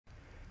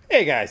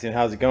Hey guys, and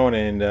how's it going?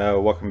 And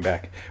welcome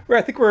back.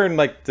 I think we're in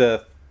like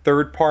the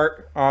third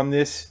part on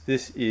this.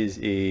 This is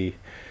a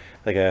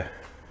late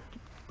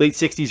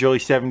 60s, early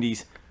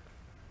 70s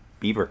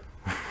beaver.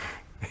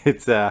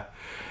 It's a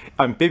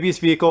amphibious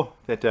vehicle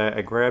that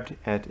I grabbed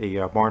at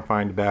a barn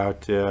find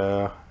about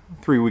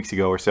 3 weeks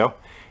ago or so,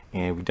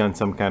 and we've done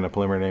some kind of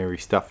preliminary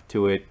stuff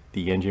to it.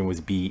 The engine was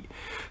beat,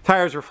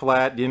 tires were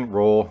flat, didn't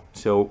roll,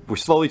 so we're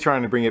slowly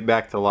trying to bring it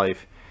back to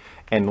life.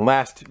 And the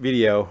last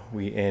video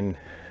we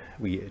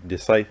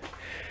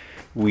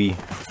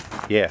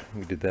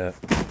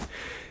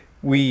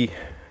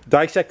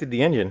dissected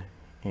the engine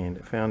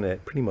and found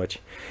that pretty much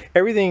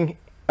everything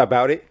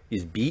about it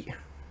is beat,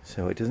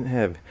 so it doesn't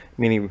have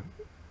many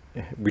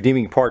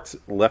redeeming parts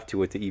left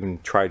to it to even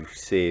try to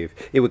save.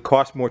 It would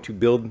cost more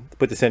to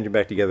put this engine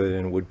back together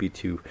than it would be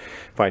to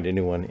find a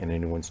new one, and a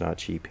new one's not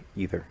cheap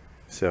either.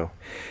 So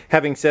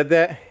having said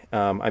that,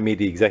 I made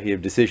the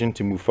executive decision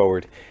to move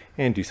forward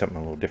and do something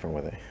a little different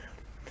with it.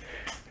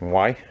 And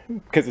why?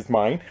 Because it's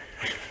mine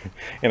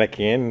and I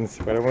can, and it's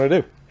what I want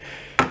to do.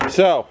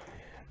 So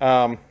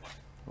a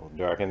little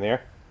dark in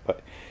there,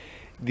 but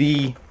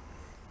the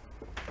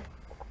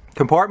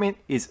compartment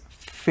is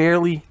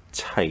fairly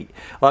tight.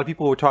 A lot of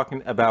people were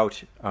talking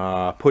about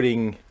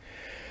putting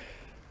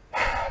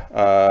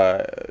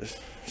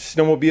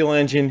snowmobile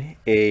engine,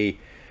 a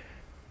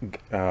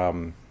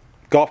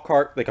golf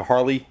cart, like a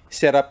Harley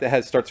setup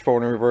that starts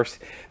forward and reverse.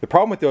 The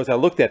problem with those, I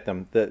looked at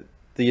them,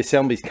 the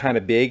assembly is kind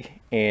of big,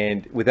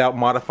 and without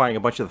modifying a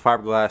bunch of the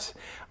fiberglass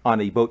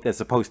on a boat that's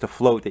supposed to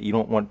float that you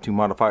don't want to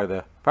modify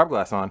the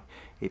fiberglass on,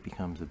 it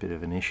becomes a bit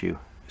of an issue.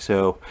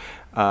 So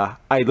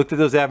I looked at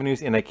those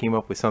avenues and I came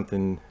up with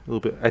something a little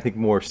bit, I think,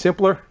 more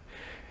simpler,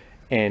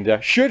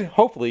 and should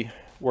hopefully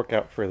work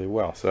out fairly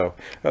well. So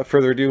without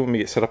further ado, let me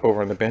get set up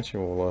over on the bench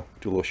and we'll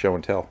do a little show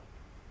and tell.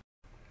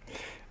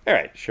 All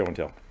right, show and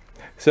tell.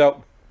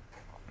 So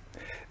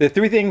the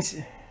three things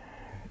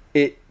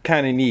it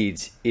kind of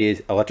needs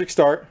is electric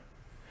start,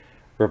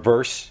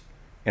 reverse,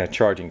 and a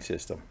charging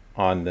system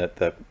on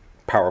the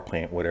power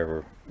plant,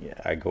 whatever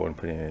I go and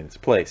put it in its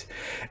place.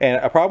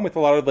 And a problem with a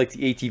lot of like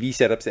the ATV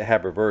setups that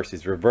have reverse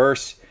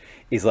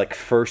is like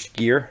first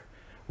gear.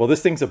 Well,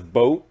 this thing's a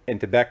boat, and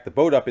to back the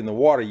boat up in the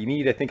water, you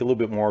need, I think, a little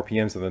bit more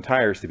RPMs on the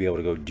tires to be able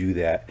to go do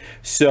that.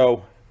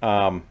 So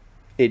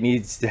it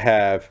needs to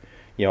have,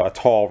 you know, a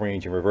tall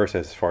range in reverse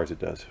as far as it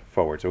does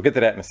forward. So we'll get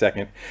to that in a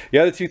second. The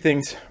other two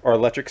things are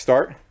electric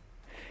start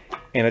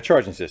and a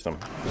charging system.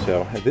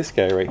 So this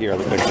guy right here, I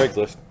looked at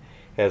Craigslist,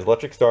 has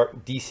electric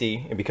start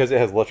DC, and because it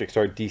has electric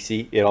start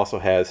DC, it also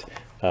has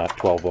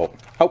 12 volt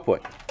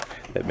output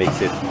that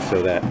makes it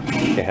so that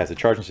it has a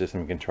charging system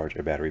and can charge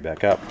your battery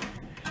back up.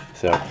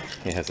 So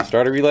it has a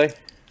starter relay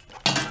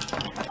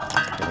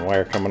and a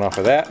wire coming off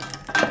of that.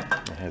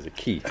 It has a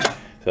key.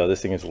 So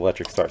this thing is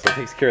electric start. So it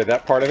takes care of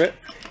that part of it,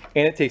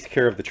 and it takes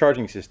care of the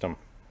charging system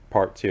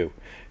part too.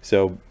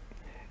 So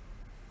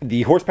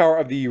the horsepower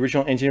of the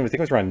original engine, I think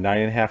it was around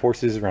 9.5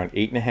 horses, around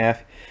 8.5.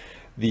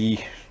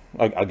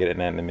 I'll get it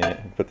in a minute,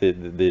 but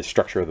the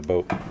structure of the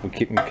boat, we'll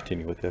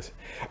continue with this.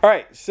 All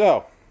right,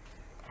 so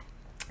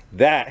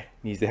that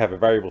needs to have a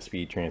variable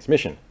speed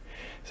transmission.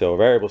 So a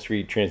variable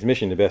speed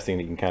transmission, the best thing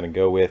that you can kind of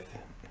go with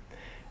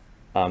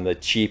on the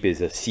cheap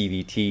is a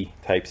CVT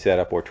type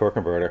setup or torque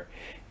converter,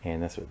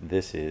 and that's what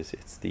this is.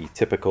 It's the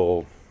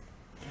typical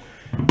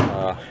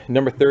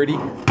number 30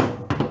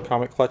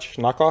 Comet clutch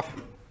knockoff,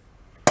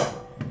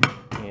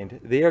 and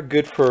they are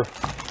good for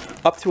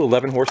up to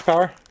 11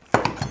 horsepower.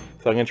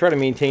 So I'm going to try to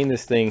maintain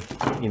this thing,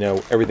 you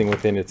know, everything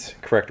within its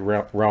correct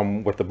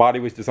realm, what the body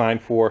was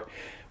designed for,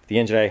 the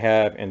engine I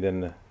have, and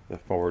then the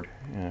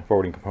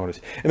forwarding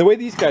components. And the way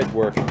these guys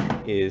work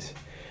is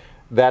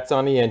that's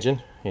on the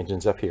engine.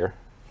 Engine's up here.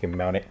 You can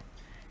mount it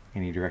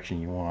any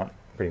direction you want,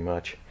 pretty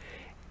much.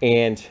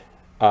 And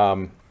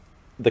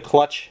the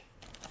clutch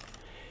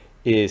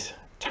is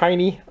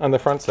tiny on the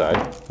front side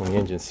when the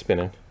engine's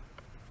spinning.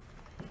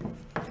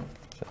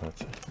 So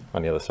that's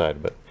on the other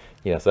side, but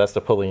yeah, so that's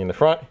the pulley in the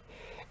front.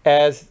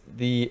 As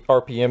the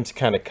RPMs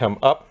kind of come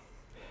up,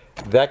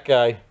 that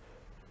guy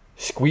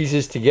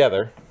squeezes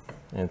together,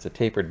 and it's a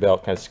tapered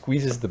belt, kind of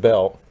squeezes the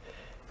belt,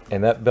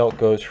 and that belt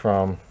goes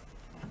from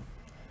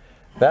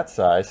that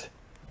size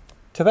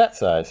to that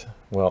size.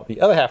 Well,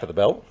 the other half of the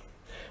belt,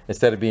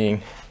 instead of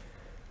being,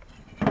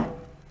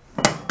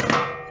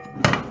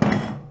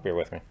 bear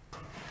with me,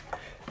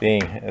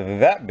 being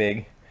that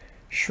big,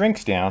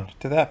 shrinks down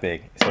to that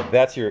big. So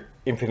that's your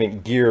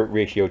infinite gear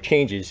ratio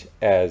changes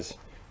as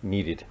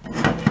needed.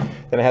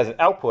 Then it has an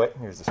output.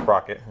 Here's the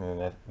sprocket,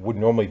 and that would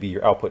normally be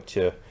your output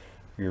to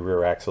your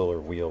rear axle or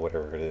wheel,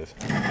 whatever it is.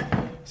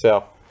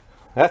 So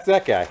that's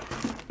that guy.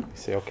 You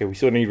say, okay, we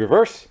still need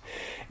reverse,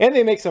 and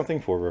they make something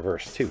for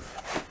reverse too.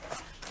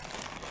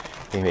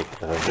 They make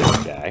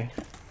this guy,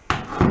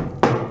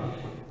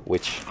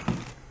 which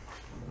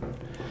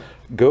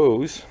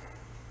goes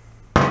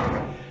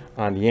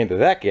on the end of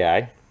that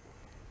guy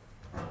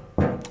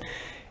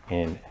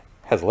and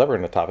has a lever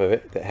in the top of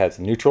it that has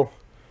neutral,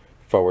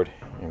 forward,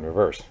 and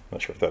reverse.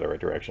 Not sure if that's the right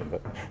direction,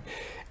 but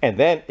and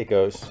then it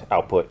goes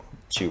output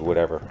to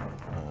whatever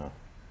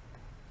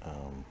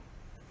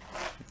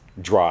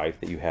drive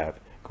that you have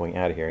going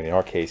out of here. And in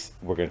our case,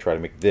 we're going to try to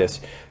make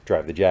this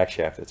drive the jack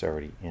shaft that's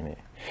already in it.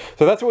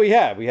 So that's what we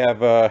have. We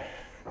have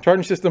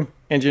charging system,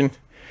 engine,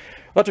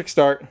 electric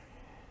start,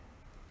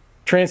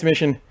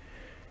 transmission,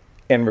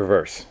 and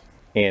reverse.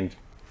 And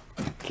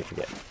can't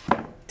forget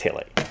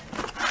tail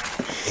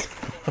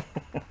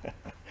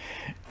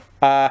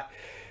light.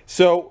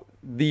 So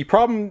the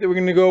problem that we're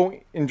going to go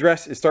and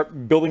address is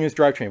start building this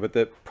drivetrain. But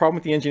the problem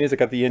with the engine is I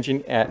got the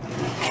engine at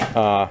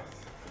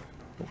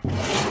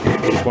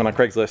this one on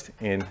Craigslist,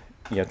 and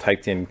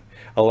typed in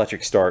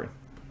electric start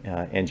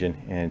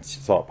engine, and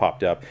saw it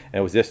popped up, and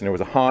it was this, and there was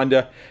a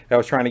Honda that I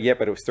was trying to get,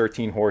 but it was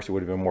 13 horse. It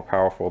would have been more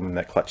powerful than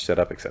that clutch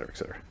setup, etc.,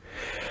 etc.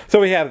 So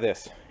we have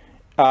this.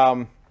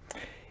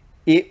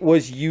 It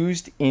was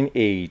used in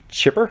a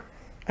chipper,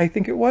 I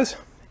think it was,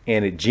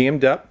 and it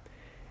jammed up,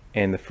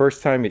 and the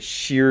first time it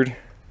sheared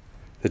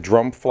the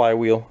drum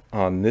flywheel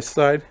on this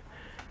side,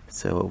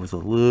 so it was a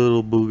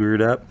little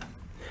boogered up.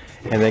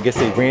 And I guess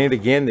they ran it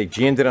again, they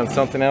jammed it on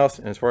something else,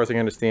 and as far as I can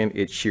understand,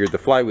 it sheared the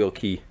flywheel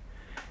key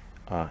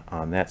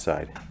on that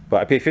side.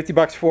 But I paid 50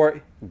 bucks for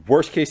it.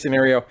 Worst case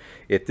scenario,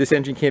 if this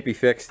engine can't be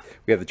fixed,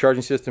 we have the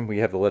charging system, we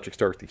have the electric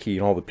start, the key,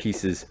 and all the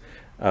pieces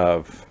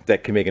of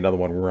that can make another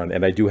one run.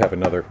 And I do have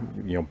another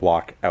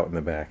block out in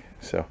the back.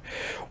 So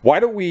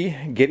why don't we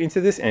get into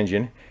this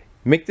engine,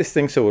 make this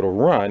thing so it'll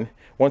run.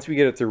 Once we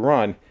get it to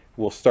run,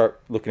 we'll start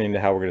looking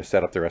into how we're going to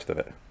set up the rest of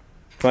it.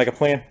 Sound like a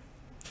plan?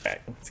 All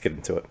right, let's get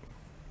into it.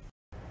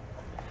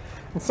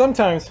 And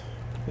sometimes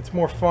it's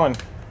more fun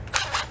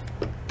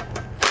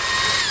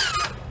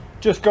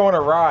just going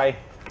awry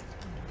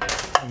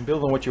and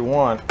building what you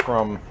want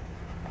from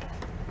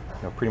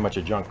pretty much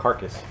a junk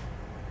carcass,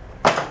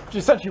 which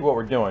is essentially what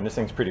we're doing. This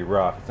thing's pretty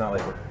rough. It's not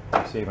like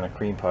we're saving a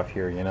cream puff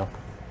here,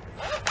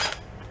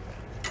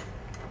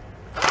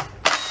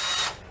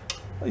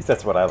 At least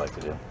that's what I like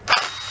to do.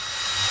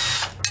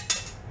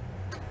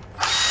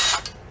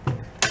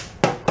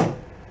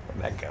 Let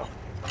that go.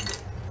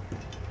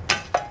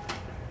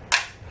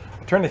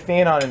 Turn the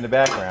fan on in the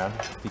background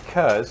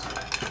because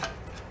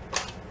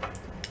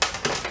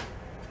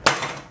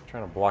I'm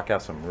trying to block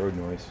out some road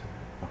noise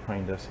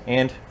behind us,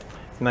 and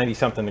it's 90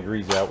 something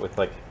degrees out with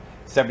like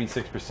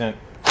 76%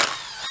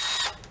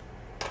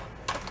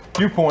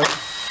 dew point.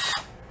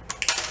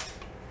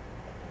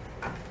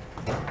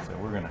 So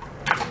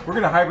we're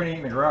gonna hibernate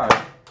in the garage.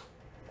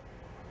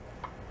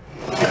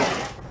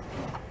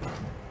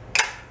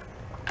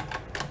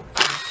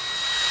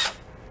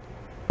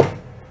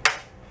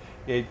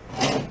 It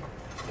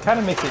kind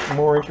of makes it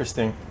more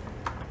interesting.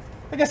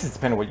 I guess it's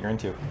depending on what you're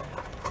into,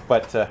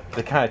 but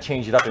they kind of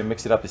change it up and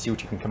mix it up to see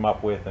what you can come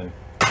up with, and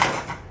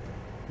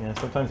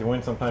sometimes you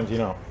win, sometimes you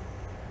don't,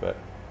 but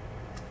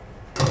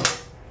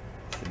it's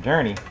a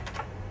journey,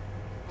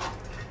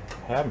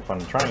 having fun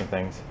and trying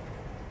things,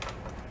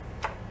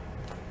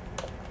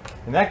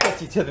 and that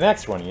gets you to the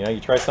next one.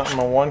 You try something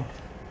on one,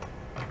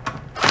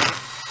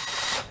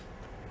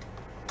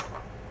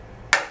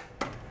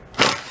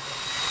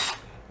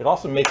 it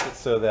also makes it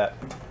so that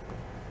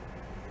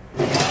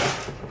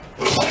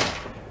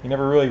you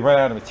never really run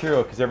out of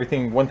material, because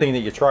one thing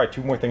that you try,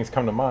 two more things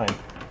come to mind.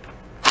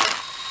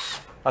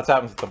 That's what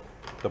happens with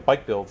the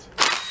bike builds,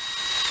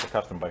 the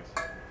custom bikes.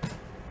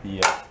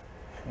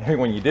 Every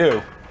one you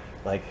do,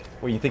 like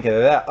when you think of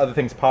that, other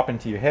things pop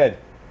into your head.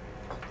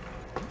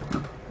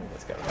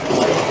 Let's go.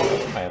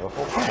 I have a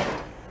full tank.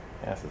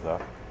 Ass is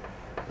off.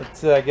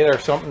 Let's get our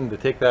something to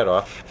take that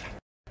off.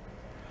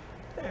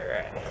 All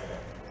right.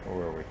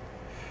 Where are we?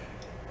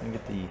 Let me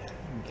get the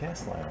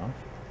gas line on.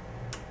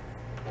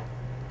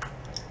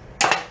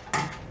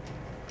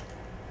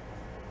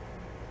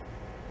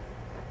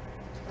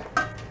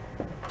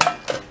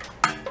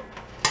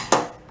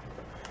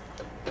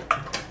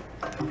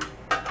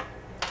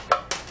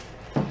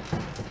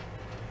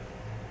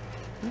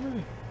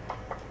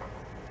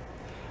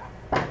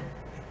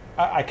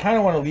 I kind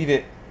of want to leave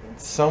it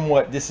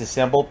somewhat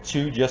disassembled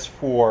too, just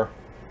for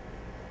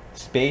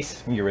space.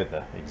 Let me get rid of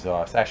the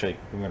exhaust. Actually,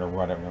 I'm going to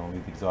run it. I'm going to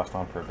leave the exhaust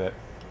on for a bit.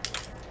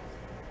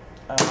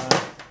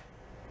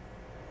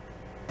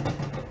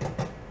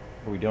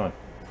 What are we doing?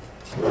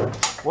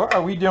 What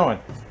are we doing?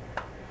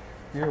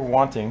 We're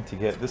wanting to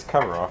get this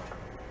cover off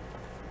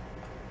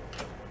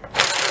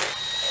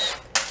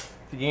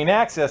to gain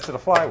access to the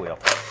flywheel.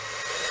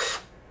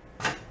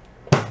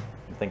 I'm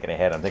thinking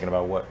ahead. I'm thinking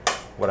about what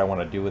I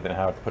want to do with it and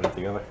how to put it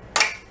together.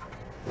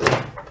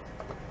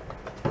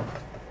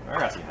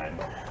 Where else are you hiding?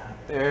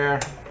 There. I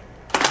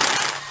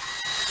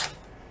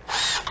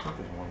think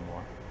there's one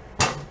more.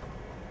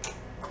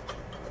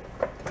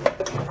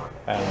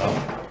 I don't know.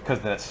 Because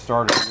of that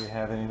starter, do we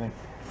have anything?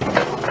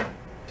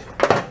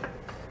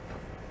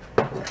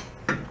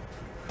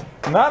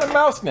 Not a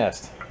mouse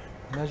nest.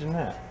 Imagine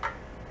that.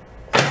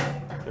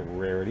 It's a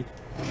rarity.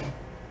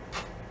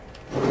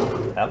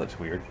 That looks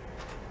weird.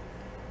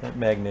 That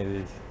magnet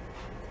is.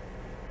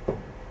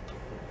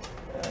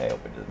 I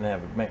hope it doesn't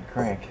have a mag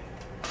crank.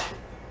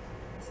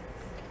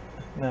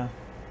 No.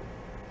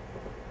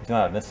 It's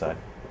not on this side.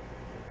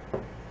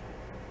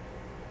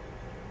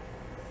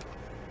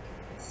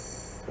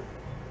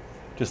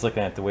 Just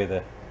looking at the way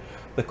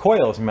the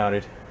coil is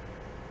mounted.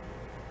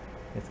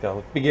 It's got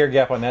a big air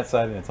gap on that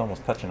side, and it's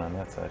almost touching on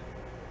that side.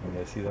 You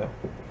guys see that?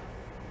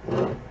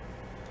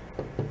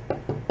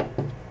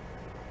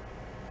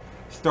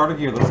 Starter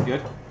gear looks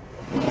good.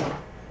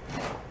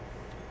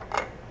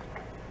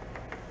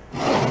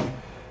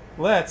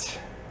 Let's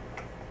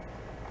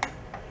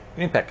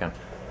get impact gun.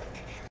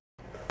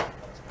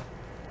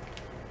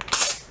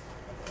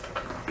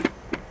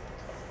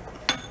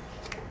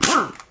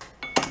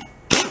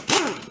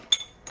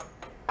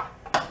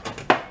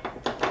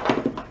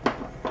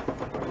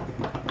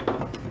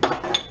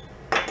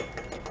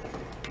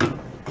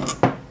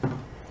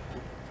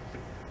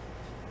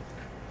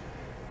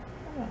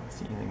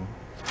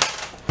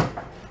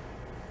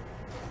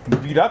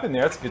 Beat up in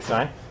there, that's a good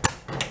sign.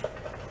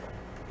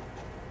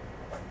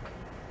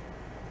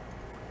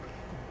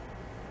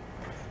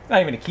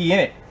 Not even a key in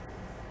it.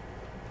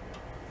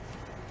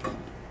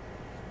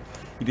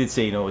 He did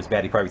say, you know, it was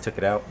bad, he probably took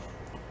it out.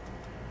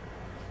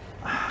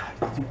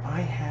 Do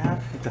I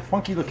have? It's a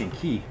funky looking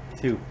key,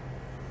 too.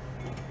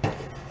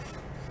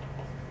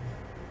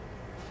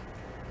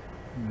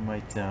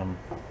 Might, I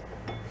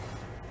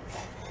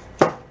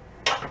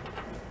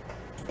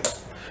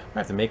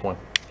have to make one.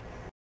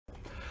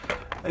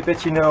 I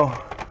bet you know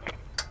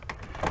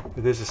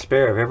that there's a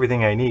spare of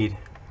everything I need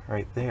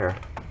right there.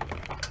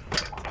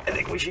 I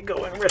think we should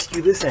go and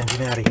rescue this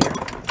engine out of here.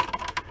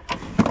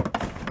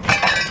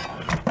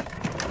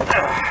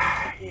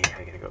 Yeah,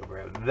 I gotta go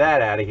grab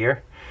that out of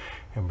here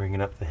and bring it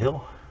up the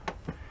hill.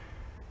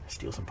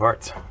 Steal some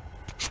parts.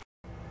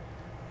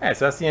 Alright,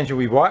 so that's the engine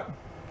we bought.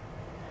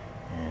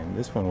 And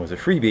this one was a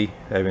freebie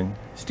that I've been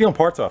stealing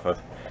parts off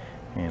of.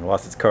 And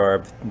lost its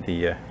carb,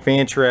 the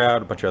fan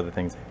shroud, a bunch of other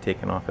things I've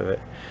taken off of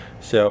it.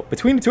 So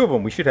between the two of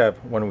them, we should have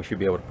one we should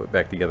be able to put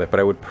back together. But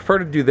I would prefer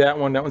to do that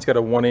one. That one's got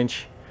a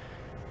 1-inch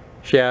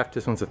shaft.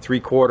 This one's a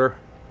 3/4.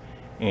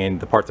 And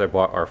the parts I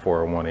bought are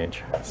for a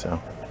 1-inch.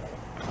 So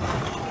I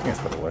think that's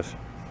what it was.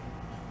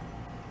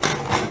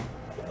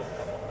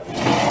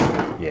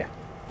 Yeah.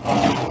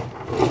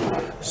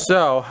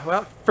 So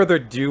without further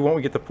ado, why don't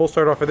we get the pull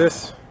start off of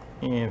this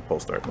and pull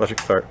start, electric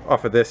start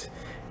off of this,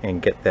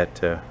 and get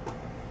that.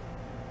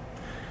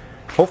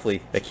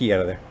 Hopefully the key out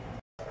of there.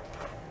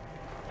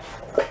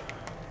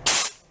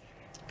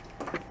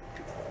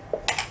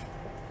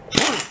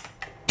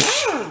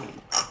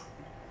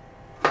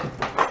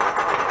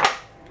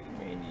 We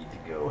may need to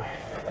go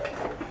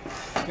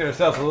get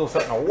ourselves a little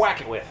something to whack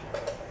it with.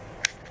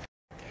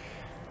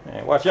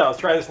 Alright, watch out, let's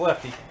try this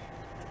lefty.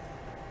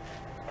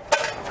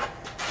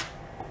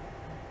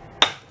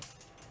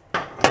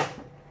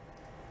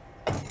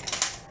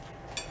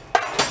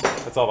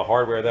 That's all the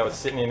hardware that was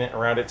sitting in it,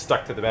 around it,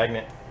 stuck to the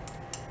magnet.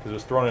 Because it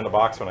was thrown in a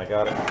box when I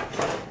got it.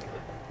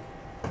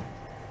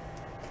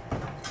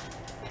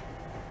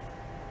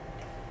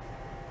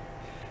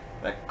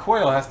 That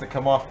coil has to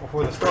come off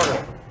before the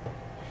starter,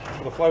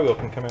 so the flywheel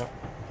can come out.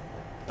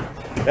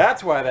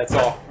 That's why that's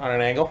all on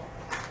an angle.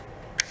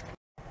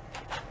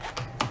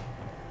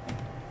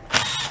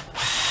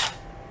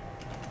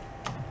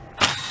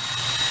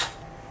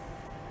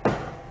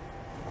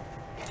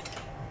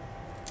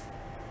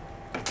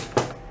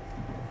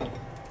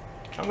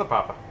 I'm the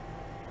papa.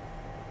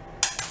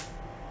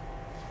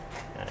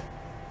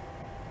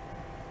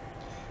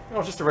 No,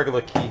 it's just a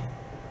regular key.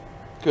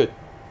 Good.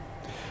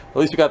 At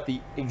least we got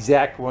the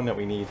exact one that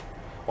we need.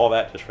 All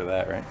that just for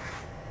that, right?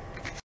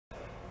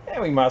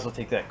 And we might as well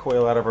take that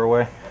coil out of our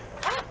way.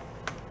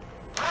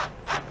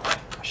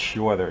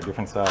 Sure, they're a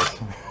different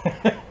size.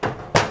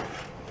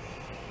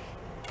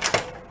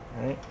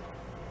 Right?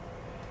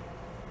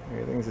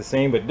 Everything's the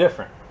same but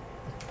different.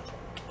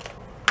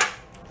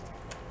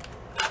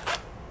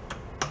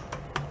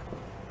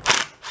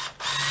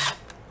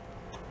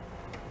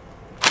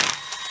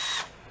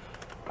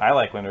 I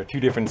like when there are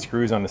two different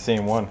screws on the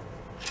same one.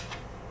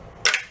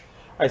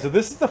 Alright, so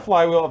this is the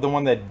flywheel of the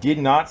one that did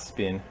not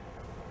spin.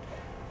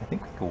 I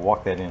think we could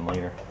walk that in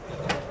later.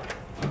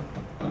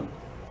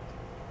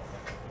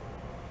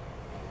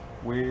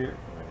 Where is it?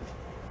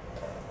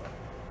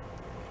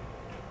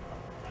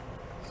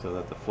 So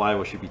that the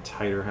flywheel should be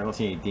tighter. I don't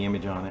see any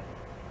damage on it.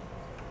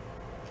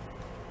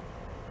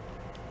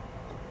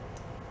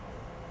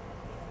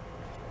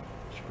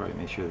 Should probably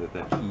make sure that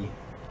that key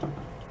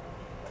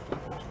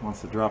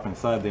wants to drop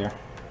inside there.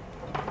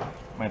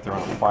 Might have to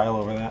run a file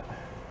over that.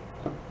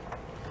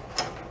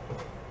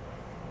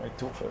 Right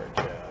tool for our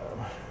job.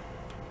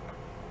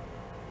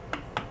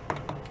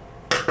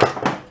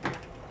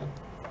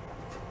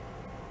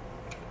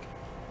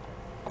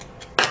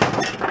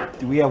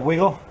 Do we have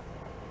wiggle?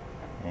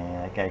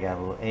 Yeah, that guy got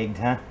a little egged,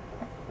 huh?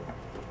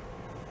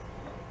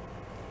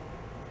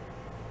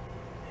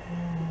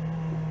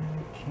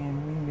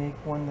 Can we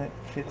make one that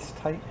fits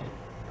tight?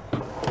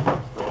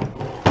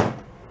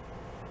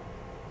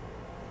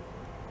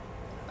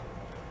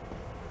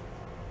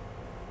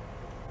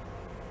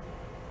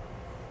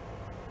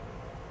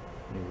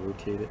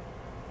 Rotate it.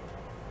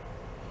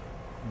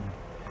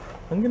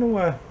 I'm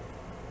gonna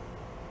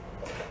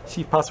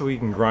see if possibly we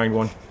can grind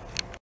one.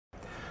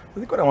 I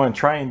think what I want to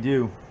try and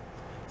do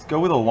is go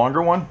with a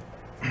longer one,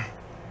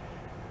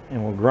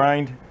 and we'll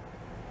grind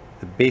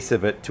the base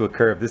of it to a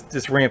curve.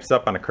 This ramps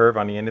up on a curve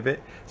on the end of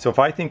it. So if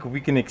I think we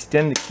can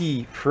extend the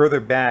key further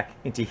back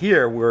into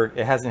here where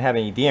it hasn't had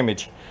any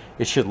damage,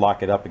 it should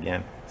lock it up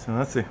again. So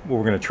that's what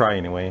we're going to try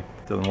anyway.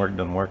 If it doesn't work, it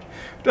doesn't work.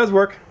 If it does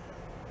work,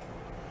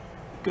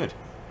 good.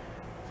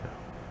 So,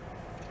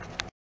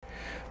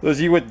 those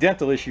of you with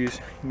dental issues,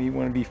 you may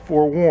want to be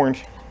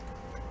forewarned.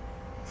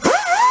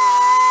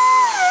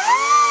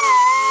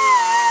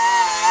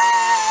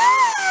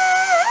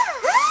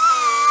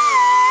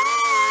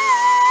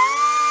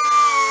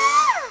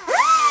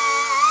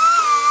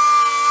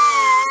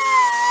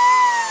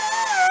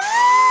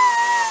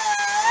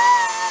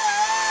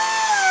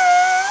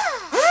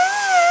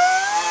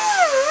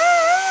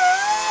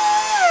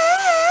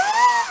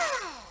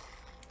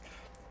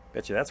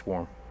 Bet you that's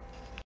warm.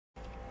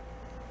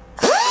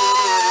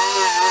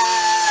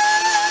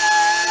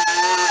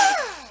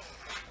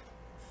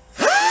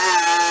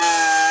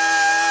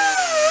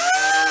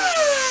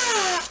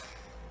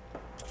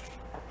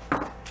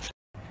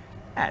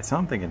 So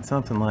I'm thinking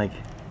something like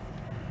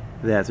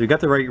that. So we got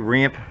the right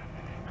ramp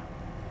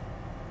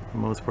for the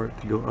most part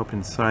to go up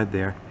inside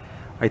there.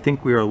 I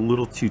think we are a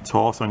little too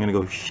tall, so I'm going to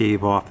go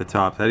shave off the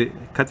top. So I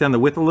cut down the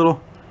width a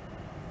little.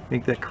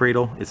 Make that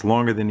cradle. It's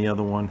longer than the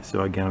other one,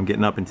 so again I'm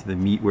getting up into the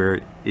meat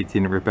where it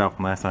didn't rip out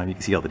from last time. You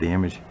can see all the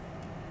damage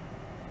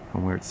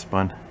from where it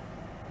spun.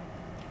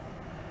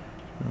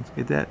 Let's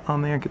get that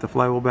on there, get the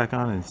flywheel back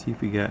on, and see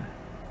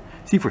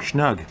if we're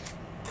snug.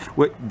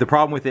 What the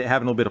problem with it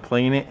having a little bit of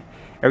play in it,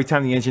 every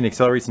time the engine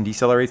accelerates and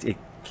decelerates, it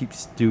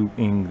keeps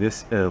doing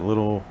this a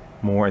little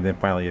more, and then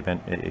finally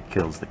it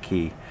kills the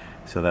key.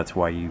 So that's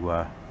why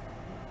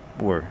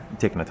we're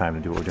taking the time to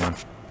do what we're doing.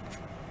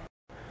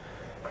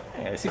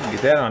 Yeah, I see if we can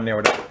get that on there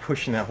without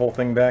pushing that whole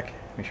thing back.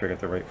 Make sure I got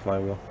the right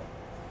flywheel.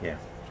 Yeah.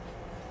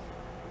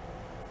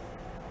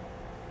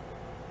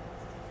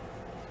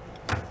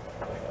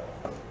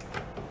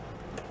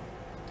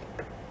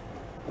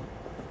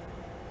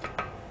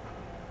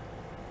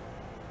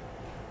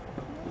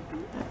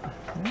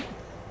 Come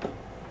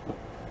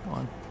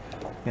on.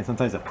 And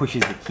sometimes it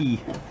pushes the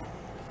key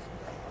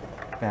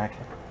back.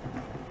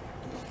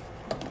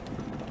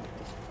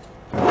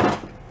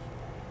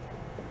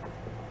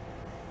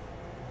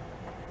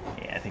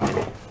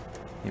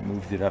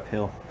 Moved it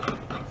uphill.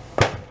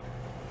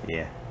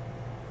 Yeah.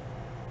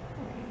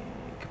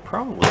 Could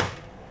probably.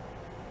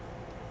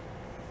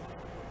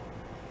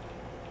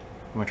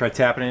 I'm gonna try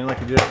tapping it in like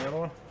you did on the other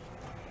one.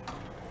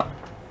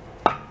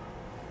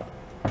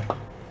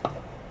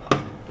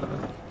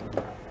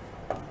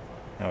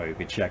 Oh, you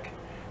could check.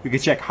 You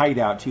could check height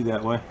out too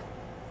that way.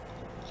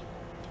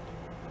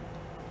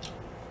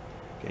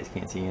 You guys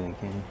can't see anything,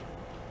 can you?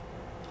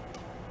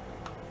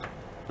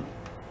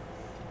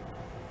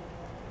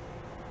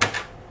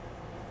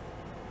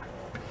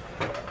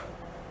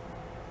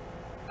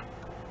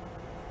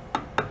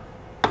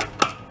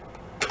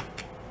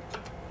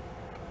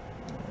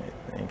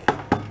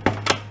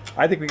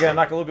 I think we gotta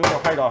knock a little bit more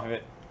height off of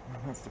it.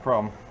 That's the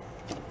problem.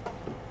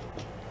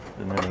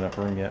 Didn't have enough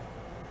room yet.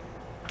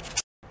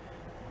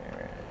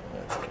 Alright,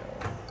 let's go.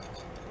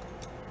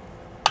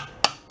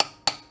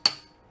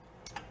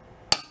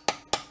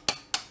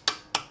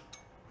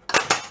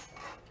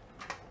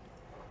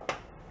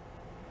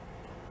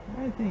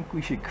 I think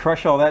we should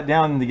crush all that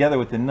down together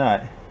with the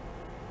nut.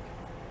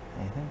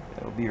 I think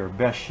that'll be our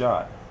best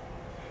shot.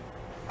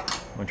 I'm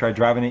gonna try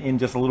driving it in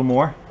just a little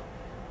more.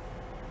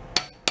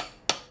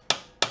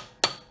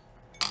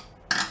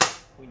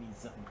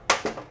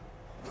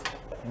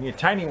 I need a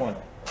tiny one.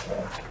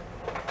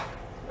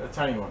 A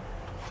tiny one.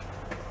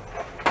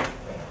 I'm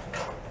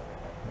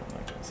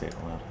not gonna say it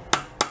loud.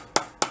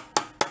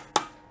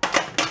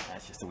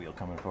 That's just the wheel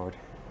coming forward.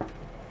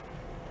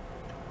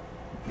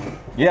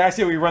 Yeah, I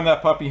say we run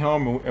that puppy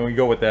home and we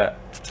go with that.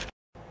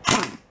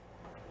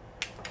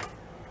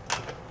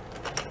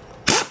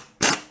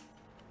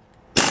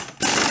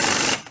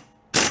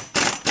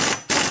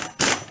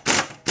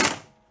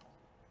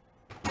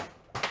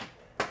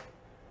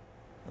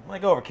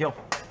 Like overkill.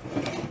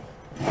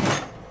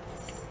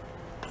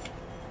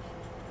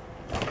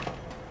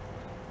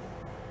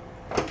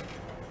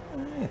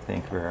 I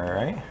think we're all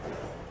right.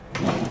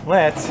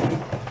 Let's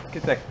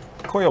get that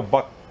coil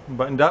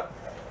buttoned up.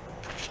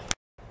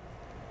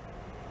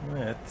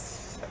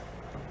 Let's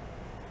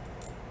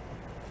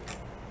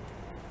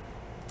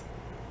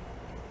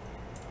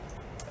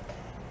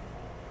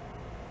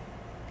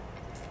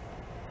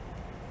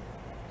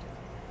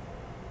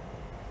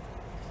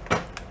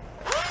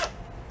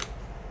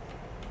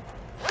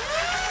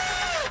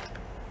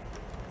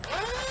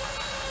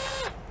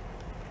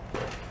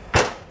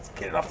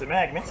get it off the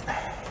magnet.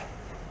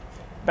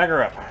 Back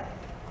her up.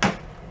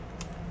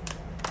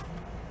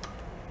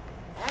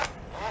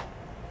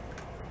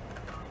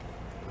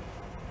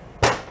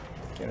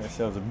 Get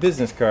ourselves a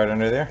business card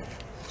under there.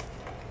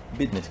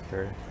 Business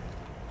card.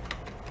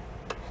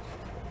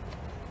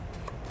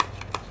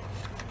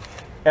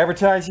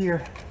 Advertise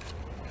here.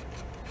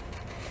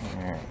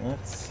 Alright,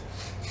 let's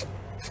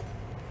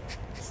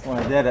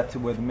Line that up to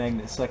where the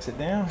magnet sucks it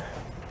down.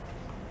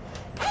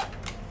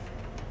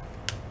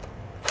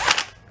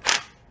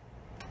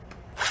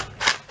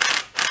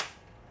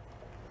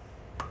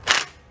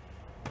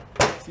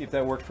 See if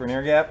that worked for an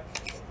air gap.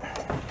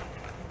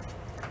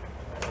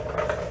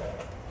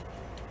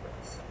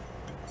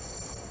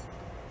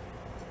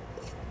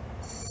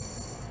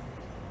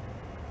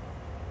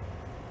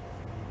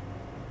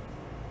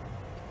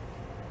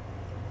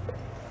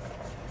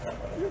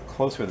 Look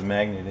close where the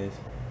magnet is.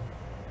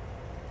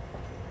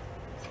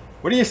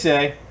 What do you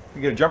say?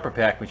 We get a jumper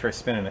pack, we try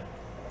spinning it.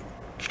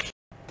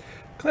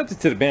 Clamp it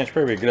to the bench,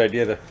 probably a good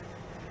idea to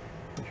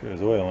make sure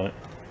there's oil on it.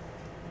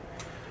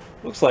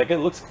 Looks like it,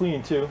 looks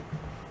clean too.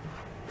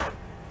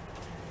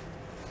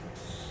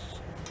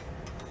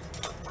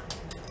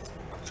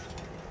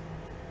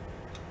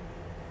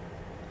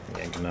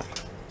 Yeah, good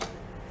enough.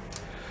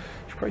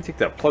 Should probably take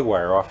that plug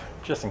wire off,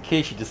 just in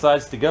case she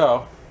decides to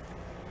go.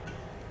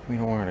 We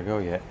don't want her to go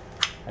yet.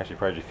 Actually,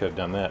 probably just could have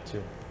done that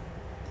too.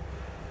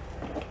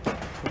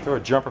 We'll throw a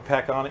jumper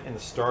pack on it in the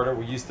starter.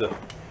 We use the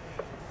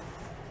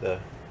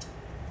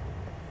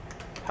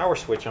power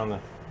switch on the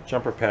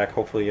jumper pack.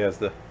 Hopefully, it has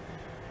the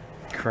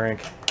crank.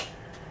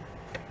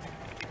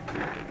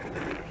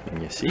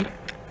 Can you see?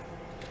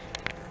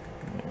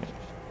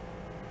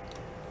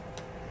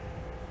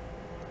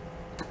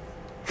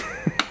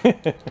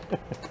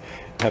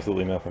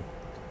 Absolutely nothing.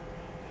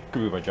 Could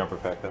be my jumper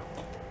pack though.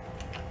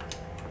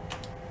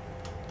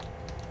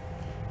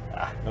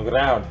 Ah, no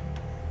ground.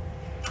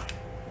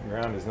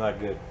 Ground is not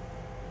good.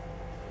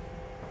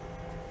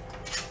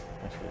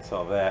 Actually, I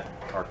saw that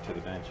arc to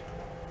the bench.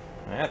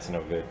 That's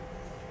no good.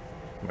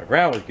 My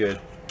ground was good.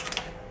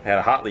 I had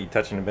a hot lead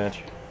touching the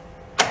bench.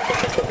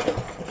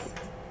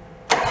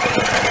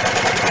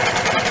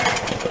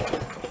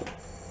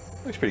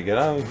 Looks pretty good.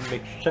 I'll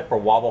check for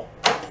wobble.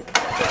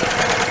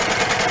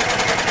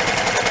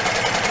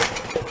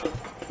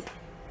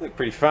 Look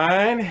pretty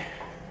fine.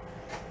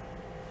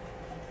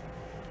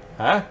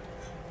 Huh?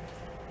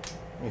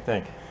 What do you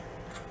think?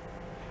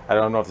 I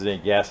don't know if there's any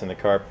gas in the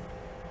carb.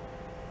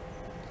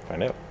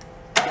 Find out.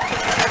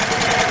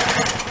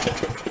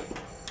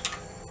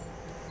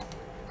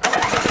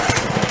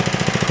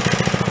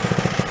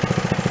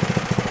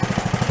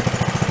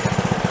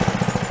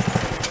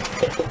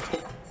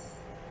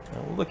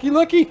 Oh,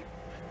 looky! A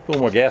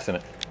little more gas in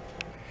it.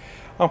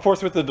 I'm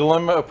forced with the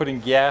dilemma of putting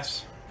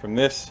gas from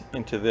this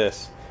into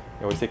this.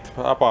 I always take the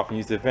top off and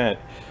use the vent.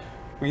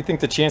 What do you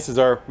think the chances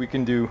are we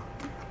can do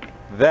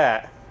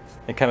that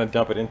and kind of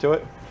dump it into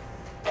it?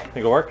 Think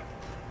it'll work?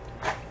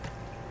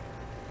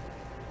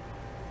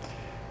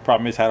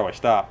 Problem is, how do I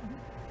stop?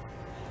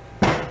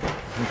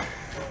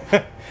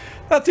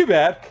 Not too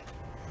bad.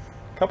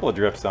 A couple of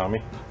drips on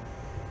me.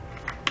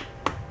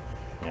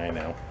 I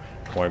know.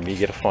 Wanted me to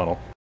get a funnel.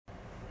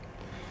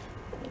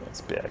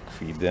 Let's back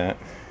feed that.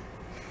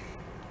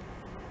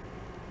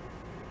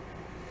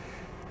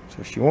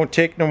 So she won't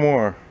take no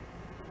more.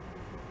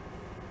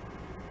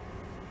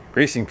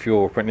 Racing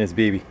fuel we're putting in this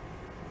baby.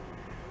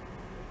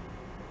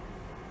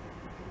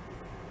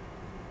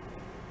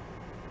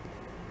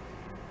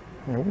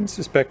 I wouldn't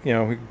suspect, you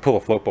know, we could pull a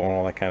float ball and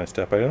all that kind of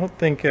stuff. But I don't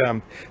think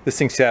this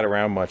thing sat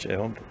around much. I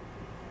don't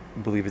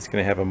believe it's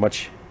going to have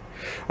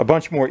a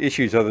bunch more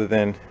issues other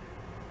than,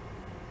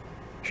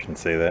 I shouldn't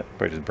say that,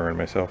 but I just burned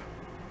myself.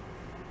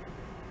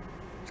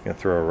 Just going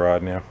to throw a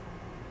rod now.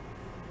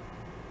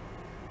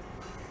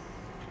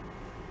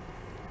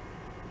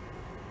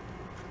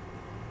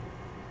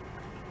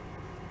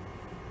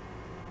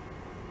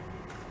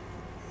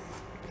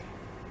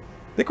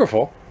 I think we're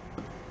full.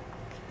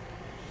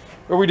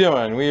 What are we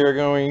doing? We are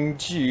going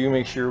to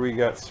make sure we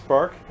got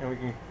spark and we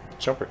can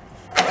jump it.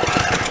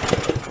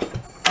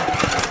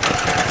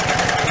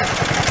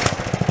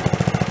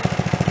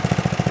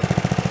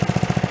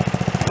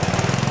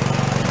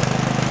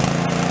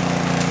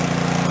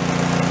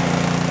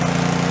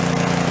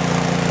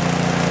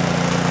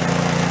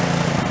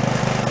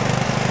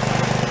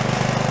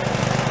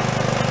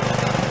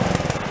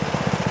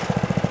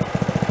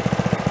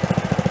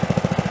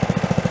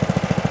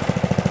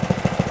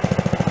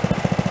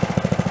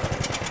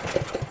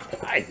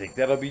 I think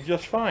that'll be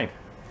just fine.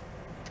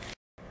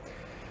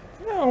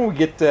 Now we'll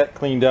get that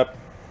cleaned up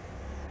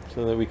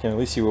so that we can at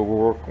least see what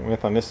we're working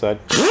with on this side.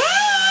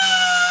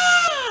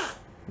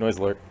 Noise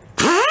alert.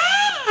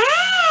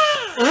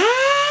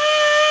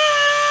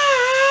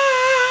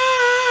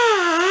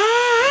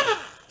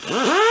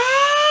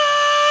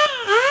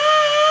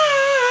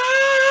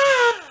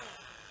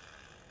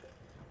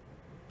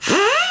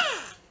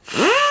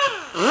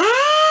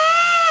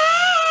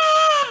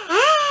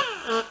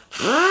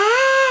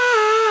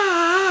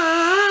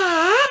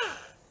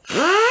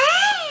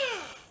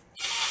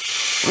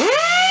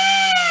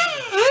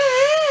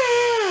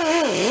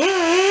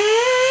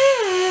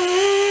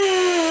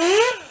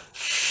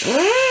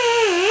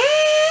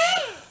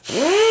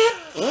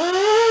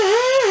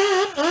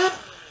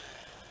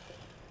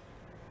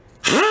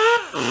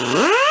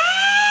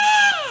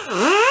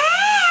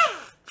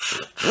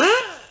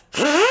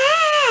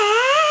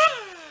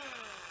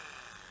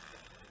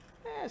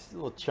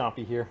 little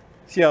chompy here.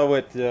 See how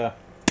it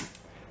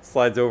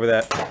slides over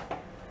that?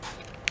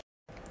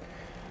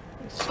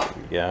 Let's see what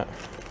we got.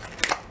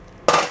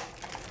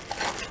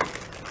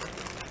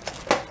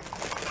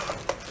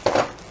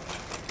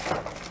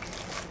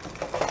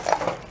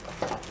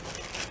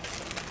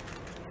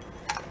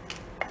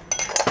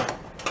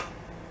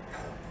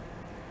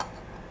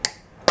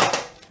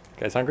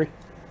 Guys hungry?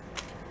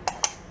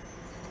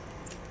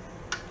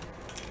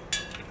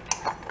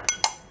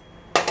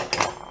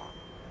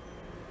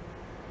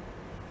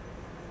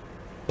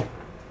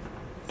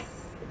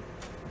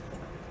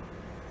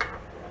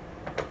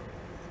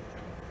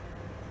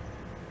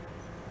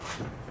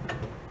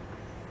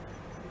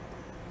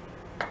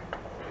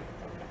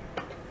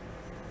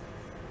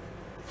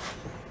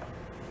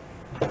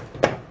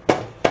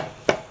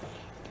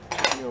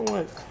 You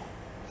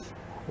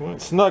want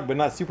it snug but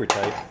not super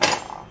tight.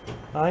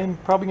 I'm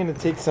probably going to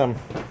take some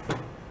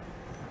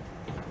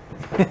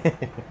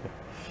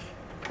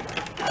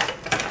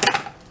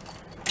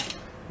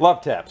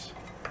love taps.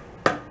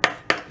 I'm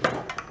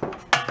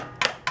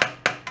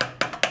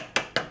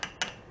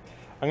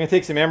going to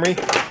take some emery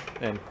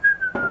and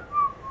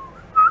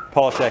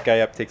polish that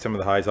guy up, take some of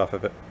the highs off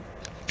of it.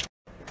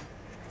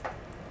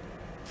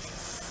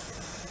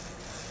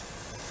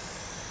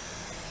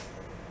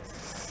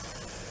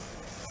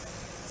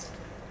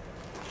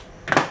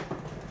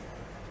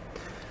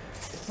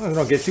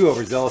 Don't get too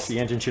overzealous. The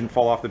engine shouldn't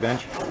fall off the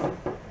bench.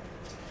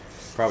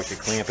 Probably should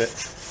clamp it.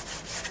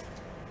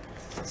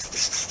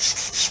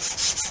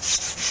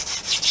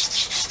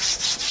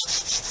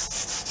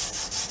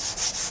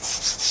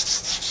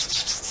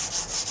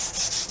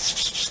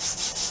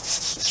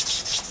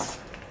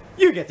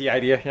 You get the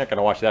idea. You're not going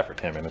to watch that for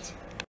 10 minutes.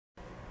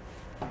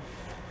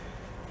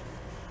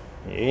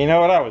 You know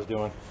what I was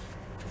doing.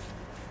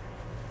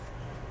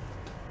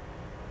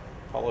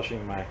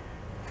 Polishing my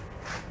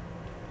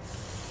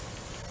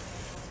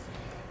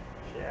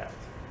shaft.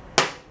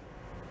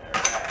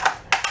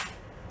 Alright.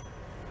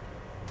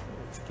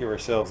 Let's give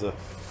ourselves a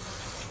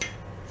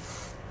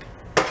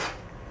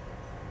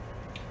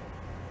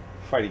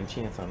fighting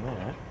chance on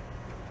that.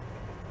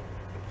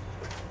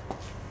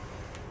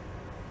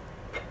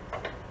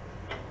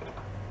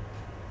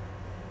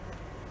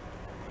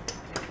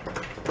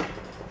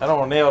 I don't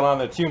want to nail it on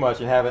there too much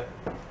and have it.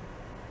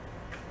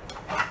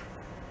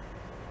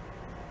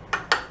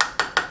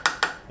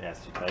 Yeah,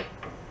 it's too tight.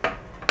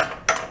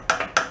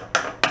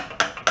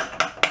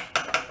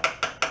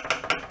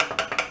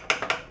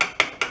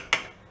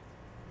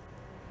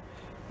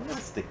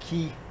 What's the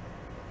key?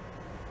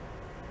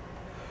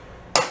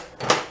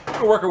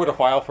 I'll work it with a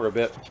file for a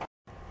bit.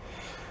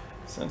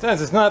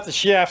 Sometimes it's not the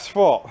shaft's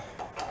fault.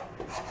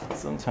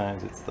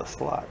 Sometimes it's the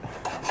slot.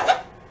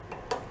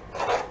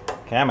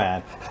 Come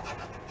on.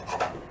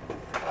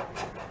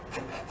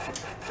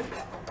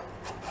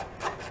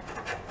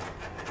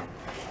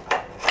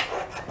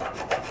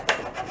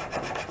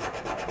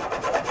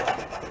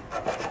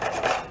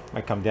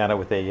 Might come down it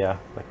with a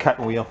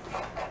cutting wheel.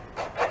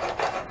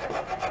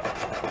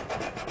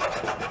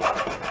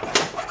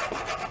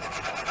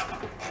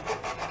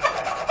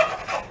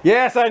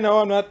 Yes, I know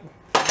I'm not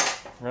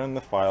running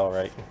the file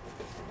right.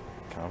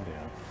 Calm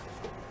down.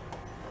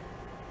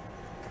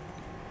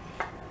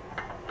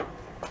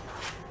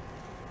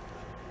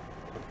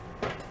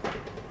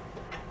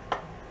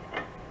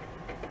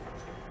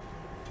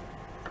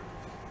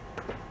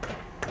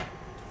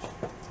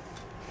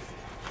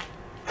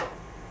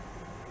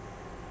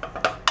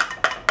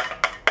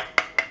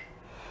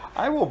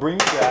 I will bring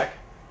you back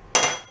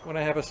when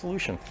I have a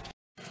solution.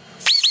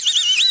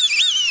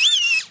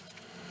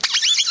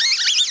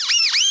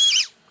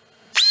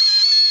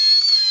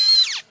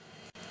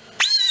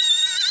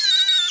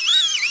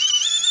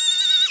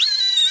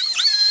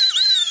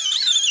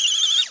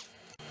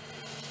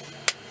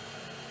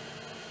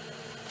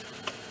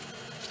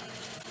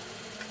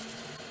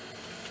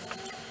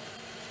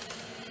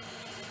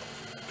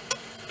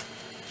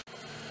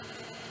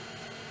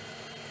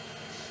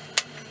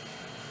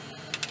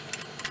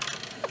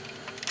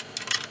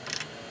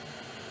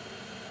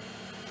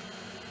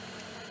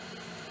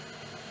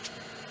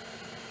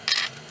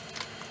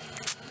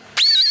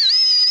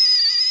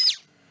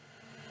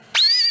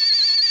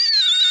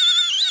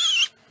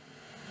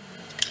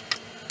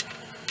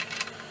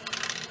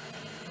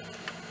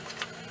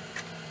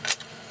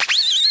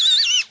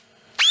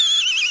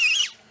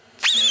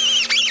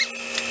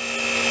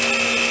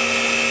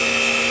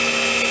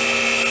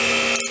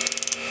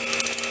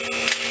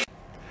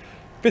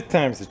 Fifth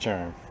time's the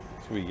charm.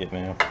 That's what we get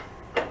now.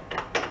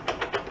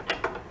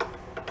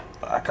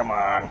 Ah, come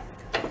on.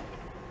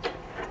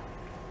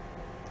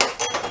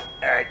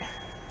 Alright.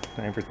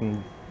 Time for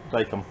some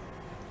like them.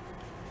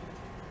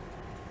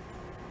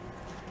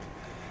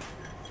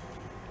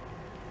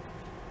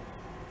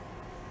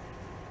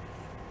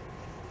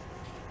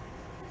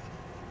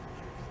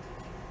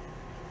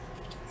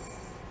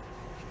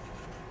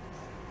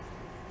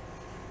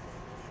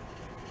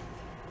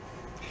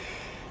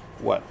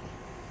 What?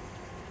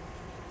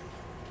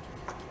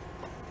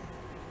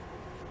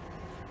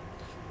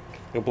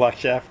 The black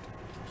shaft.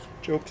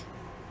 Jokes.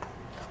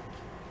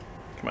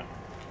 Come on.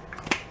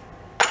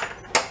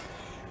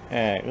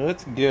 Alright,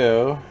 let's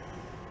go.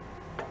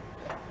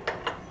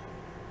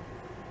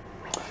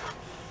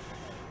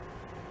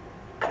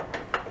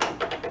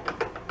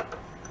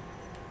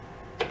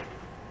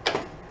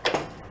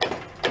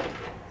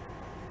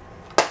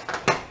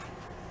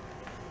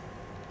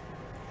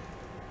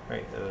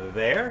 Right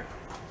there.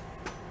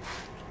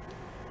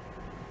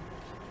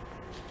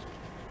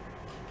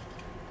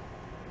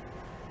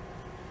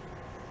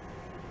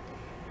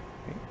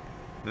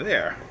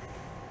 There.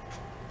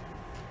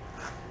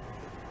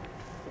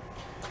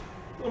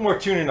 A little more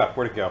tuning up.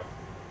 Where'd it go?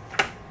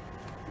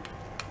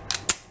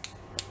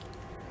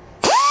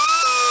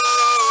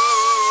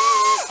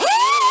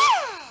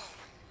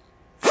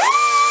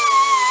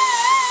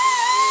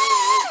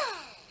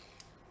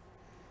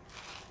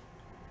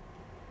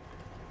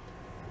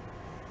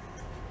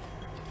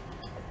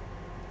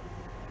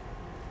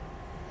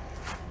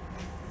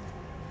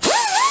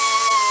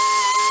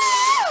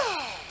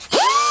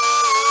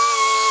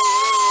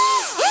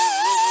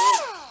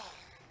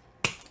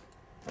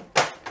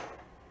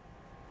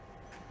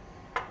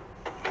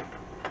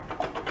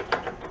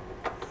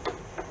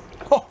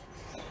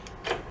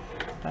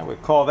 I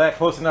would call that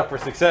close enough for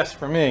success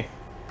for me.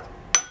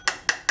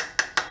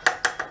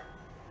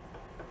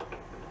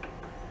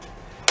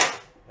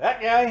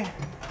 That guy.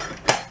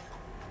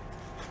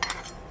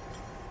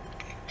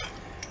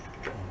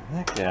 And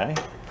that guy.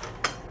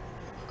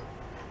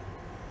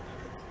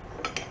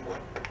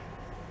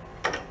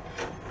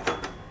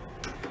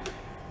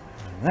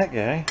 And that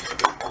guy.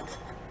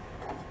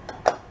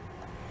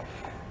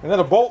 And then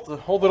a bolt to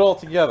hold it all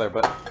together,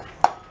 but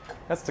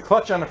that's the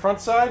clutch on the front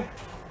side.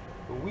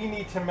 But we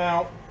need to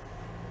mount,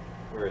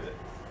 where is it?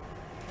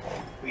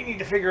 We need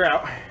to figure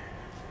out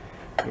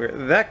where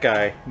that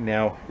guy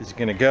now is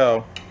going to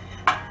go.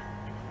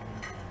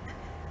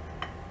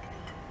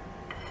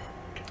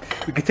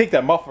 We could take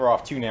that muffler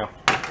off too now.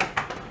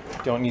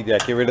 Don't need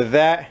that. Get rid of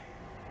that,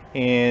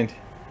 and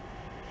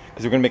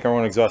because we're going to make our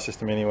own exhaust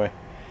system anyway.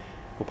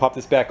 We'll pop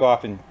this back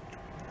off, and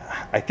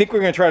I think we're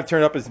going to try to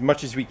turn it up as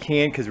much as we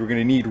can because we're going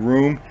to need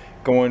room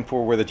going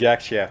for where the jack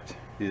shaft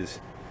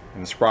is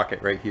and the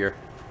sprocket right here.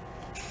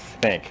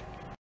 Think.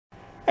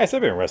 Alright, so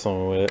I've been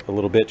wrestling with it a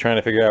little bit, trying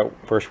to figure out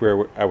first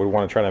where I would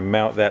want to try to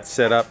mount that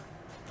setup,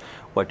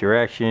 what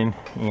direction,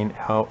 and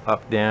how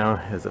up, down,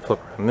 as it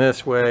flip around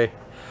this way.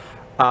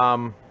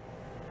 And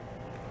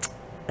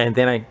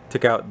then I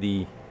took out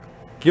the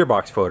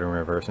gearbox photo in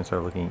reverse and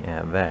started looking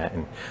at that,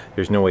 and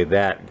there's no way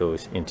that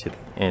goes into the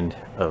end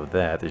of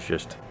that. There's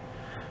just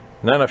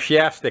not enough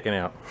shaft sticking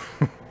out.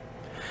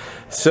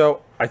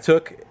 So I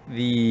took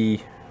the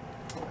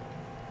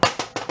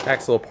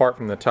axle apart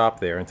from the top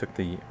there and took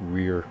the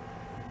rear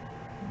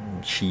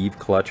sheave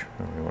clutch,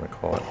 whatever you want to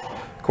call it.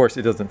 Of course,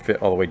 it doesn't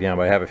fit all the way down,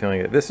 but I have a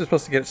feeling that this is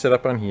supposed to get it set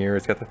up on here.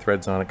 It's got the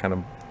threads on it, kind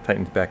of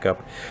tightens back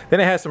up. Then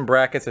it has some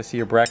brackets. I see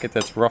a bracket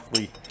that's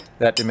roughly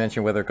that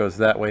dimension, whether it goes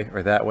that way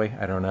or that way,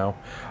 I don't know.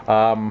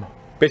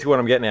 Basically what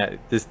I'm getting at,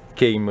 this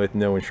came with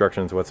no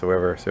instructions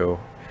whatsoever, so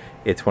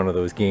it's one of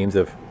those games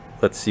of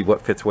let's see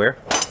what fits where.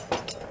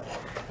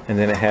 And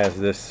then it has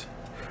this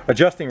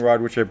adjusting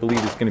rod, which I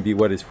believe is going to be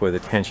what is for the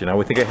tension. I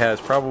would think it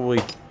has probably,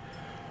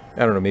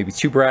 I don't know, maybe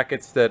 2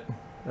 brackets that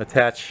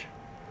attach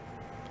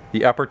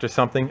the upper to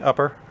something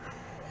upper.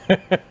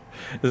 This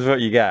is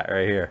what you got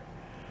right here.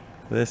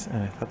 This,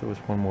 and I thought there was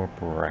one more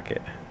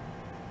bracket.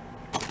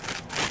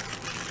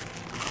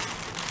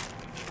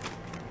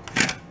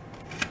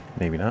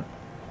 Maybe not.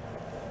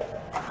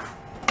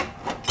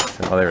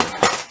 So, oh, there it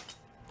is.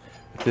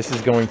 This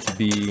is going to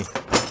be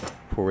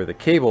for where the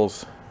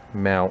cables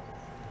mount.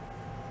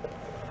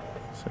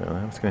 So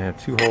that's going to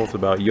have 2 holes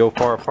about yo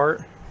far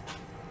apart.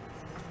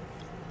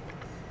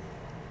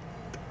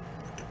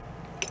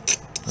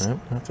 Yep,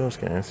 that's those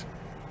guys.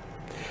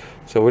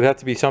 So it would have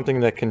to be something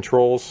that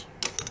controls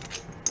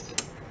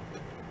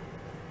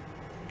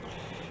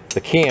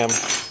the cam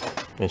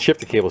and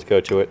shifter cables go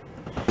to it.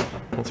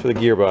 That's for the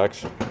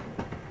gearbox.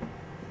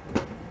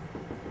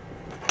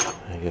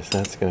 I guess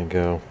that's going to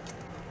go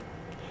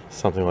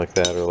something like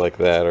that,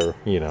 or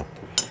you know.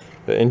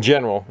 But in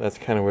general, that's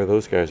kind of where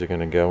those guys are going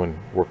to go and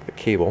work the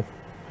cable.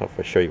 Hope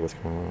I show you what's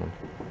going on.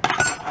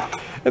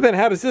 And then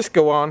how does this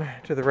go on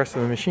to the rest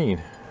of the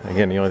machine?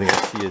 Again, the only thing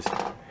I see is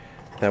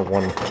that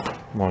one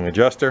long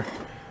adjuster,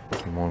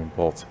 some long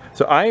bolts.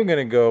 So I am going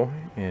to go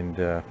and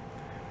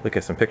look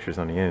at some pictures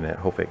on the internet.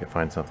 Hopefully I can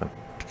find something.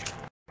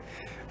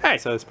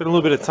 Alright, so I spent a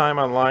little bit of time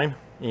online.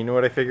 You know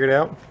what I figured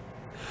out?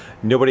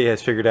 Nobody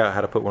has figured out how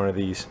to put one of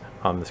these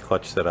on this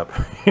clutch setup.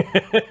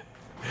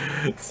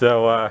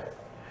 So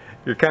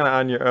you're kind of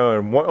on your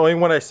own. Only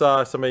one I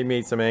saw, somebody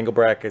made some angle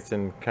brackets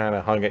and kind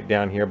of hung it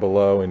down here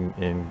below and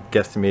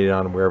guesstimated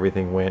on where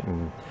everything went,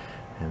 and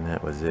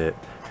that was it.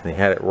 And they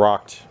had it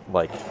rocked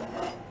like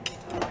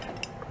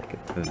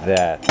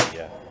that.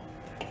 Yeah,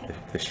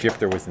 the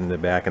shifter was in the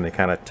back, and they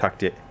kind of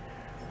tucked it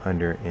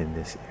under in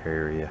this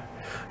area.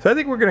 So I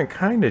think we're going to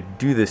kind of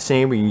do the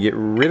same. We can get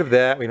rid of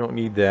that. We don't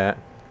need that.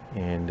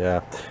 And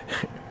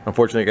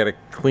Unfortunately, I got to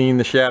clean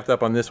the shaft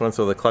up on this one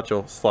so the clutch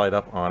will slide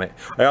up on it.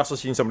 I also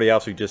seen somebody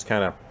else who just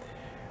kind of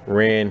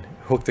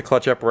hooked the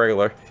clutch up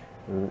regular,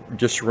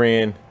 just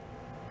ran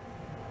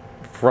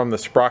from the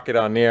sprocket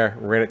on there,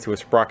 ran it to a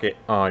sprocket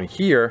on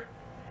here,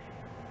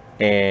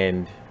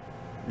 and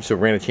so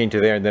ran a chain to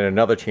there and then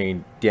another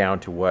chain down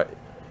to what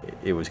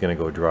it was going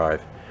to go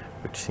drive,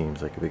 which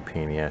seems like a big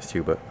pain in the ass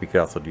too, but we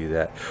could also do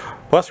that.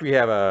 Plus we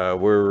have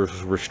we're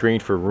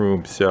restrained for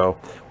room, so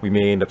we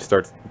may end up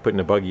putting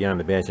a buggy on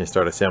the bench and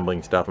start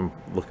assembling stuff and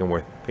looking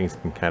where things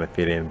can kind of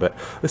fit in. But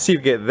let's see if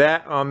we get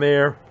that on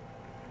there.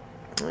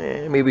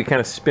 Maybe kind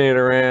of spin it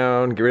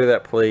around, get rid of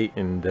that plate,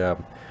 and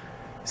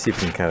see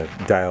if we can kind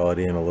of dial it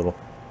in a little.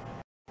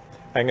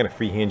 I'm going to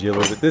freehand you a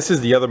little bit. This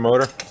is the other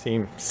motor,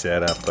 same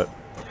setup, but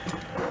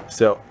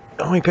so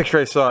the only picture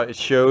I saw, it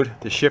showed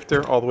the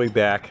shifter all the way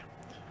back.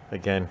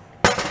 Again,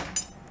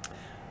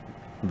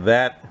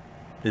 that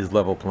is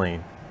level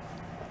plane.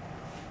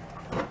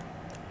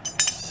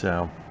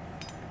 So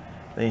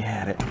they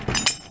had it.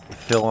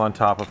 Fill on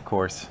top, of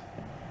course,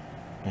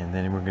 and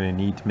then we're going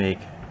to need to make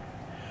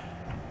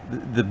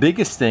the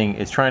biggest thing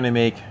is trying to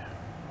make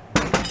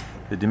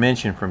the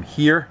dimension from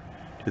here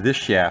to this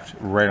shaft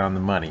right on the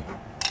money.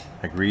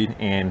 Agreed?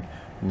 And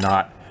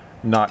not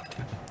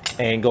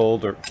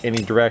angled or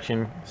any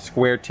direction,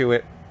 square to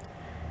it,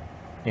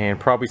 and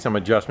probably some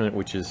adjustment,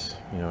 which is,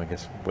 you know, I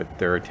guess what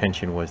their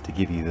intention was to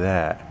give you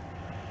that.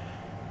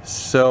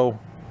 So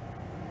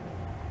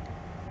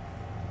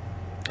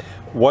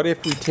what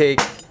if we take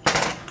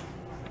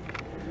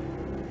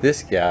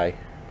this guy,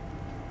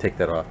 take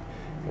that off,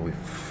 and we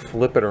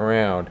flip it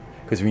around,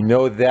 because we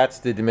know that's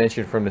the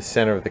dimension from the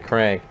center of the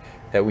crank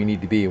that we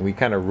need to be, and we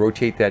kind of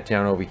rotate that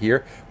down over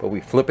here, but we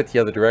flip it the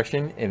other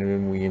direction, and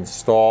then we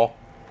install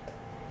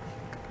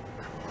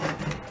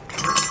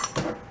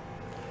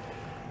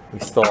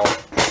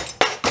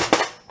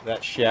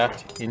that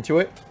shaft into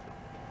it,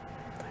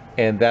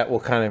 and that will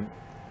kind of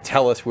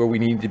tell us where we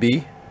need to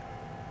be,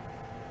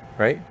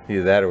 right?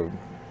 Either that or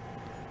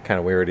kind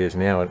of where it is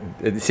now.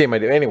 The same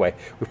idea. Anyway,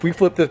 if we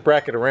flip this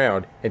bracket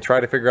around and try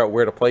to figure out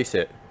where to place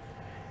it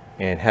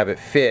and have it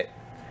fit,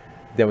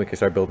 then we can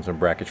start building some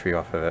bracketry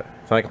off of it.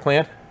 Sound like a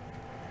plan?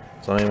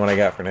 It's the only one I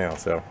got for now.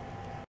 So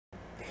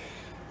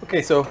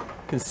okay, so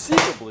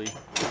conceivably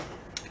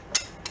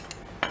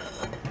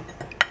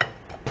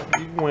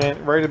we went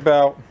right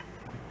about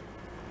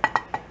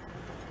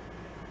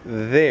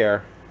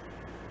there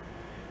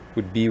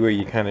would be where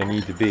you kind of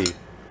need to be,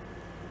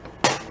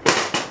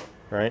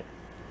 right?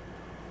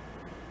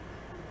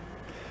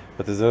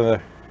 But there's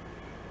another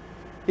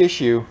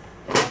issue.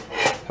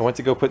 I went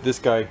to go put this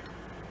guy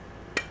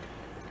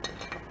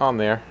on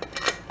there,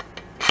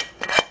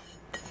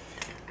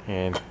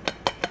 and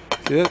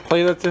see that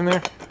plate that's in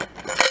there?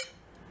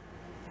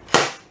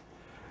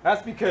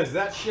 That's because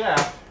that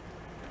shaft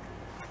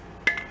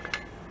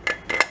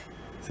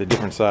is a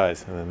different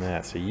size than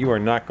that, so you are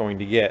not going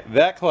to get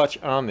that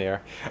clutch on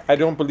there. I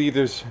don't believe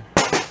there's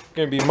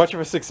going to be much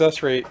of a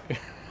success rate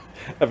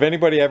of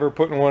anybody ever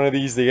putting one of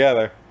these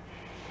together.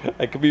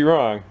 I could be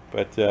wrong,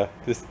 but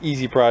this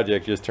easy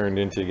project just turned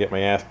into get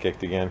my ass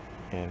kicked again,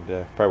 and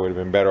probably would have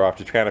been better off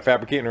just kind of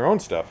fabricating our own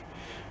stuff,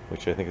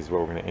 which I think is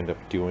what we're going to end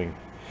up doing.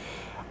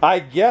 I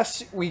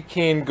guess we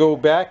can go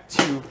back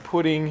to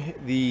putting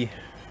the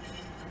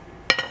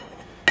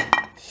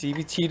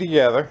CVT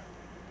together,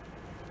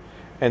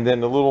 and then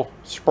the little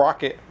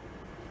sprocket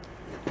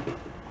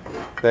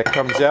that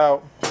comes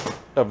out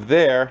of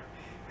there,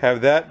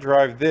 have that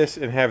drive this,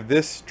 and have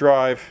this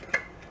drive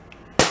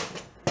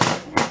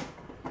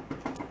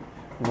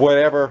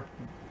whatever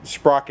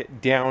sprocket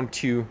down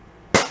to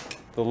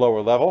the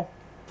lower level.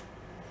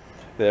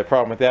 The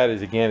problem with that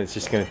is, again, it's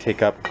just going to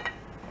take up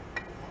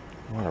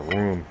a lot of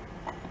room.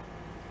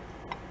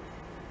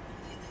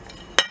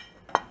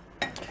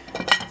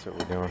 That's what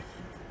we're doing.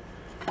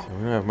 So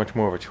we don't have much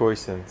more of a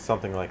choice than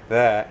something like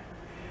that.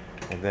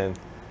 And then,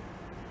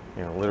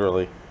 you know,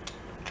 literally,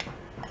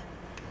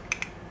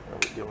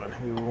 what are we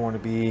doing? We want to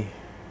be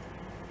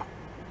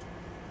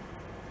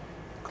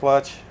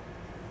clutch.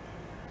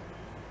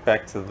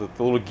 Back to the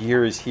little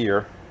gear is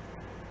here.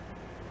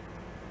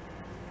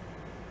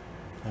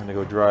 I'm gonna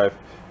go drive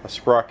a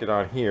sprocket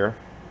on here,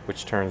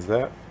 which turns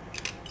that.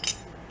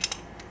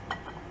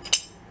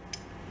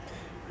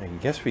 I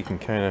guess we can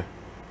kind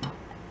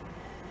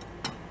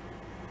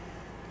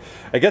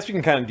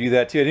of do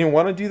that too. I didn't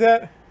want to do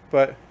that,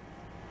 but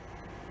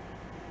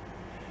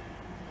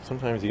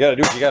sometimes you gotta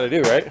do what you gotta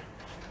do, right?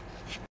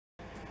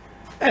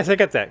 Yes, I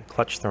got that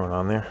clutch thrown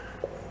on there.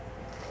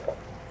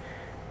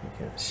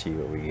 Let's see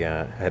what we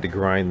got. I had to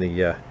grind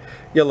the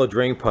yellow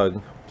drain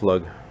plug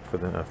for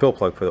the fill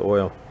plug for the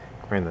oil.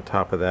 Grind the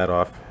top of that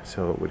off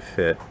so it would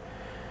fit.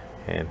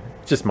 And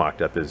just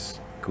mocked up as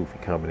goofy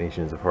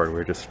combinations of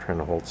hardware, just trying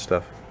to hold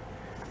stuff.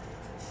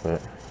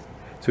 But,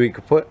 so we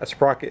could put a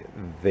sprocket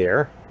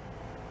there,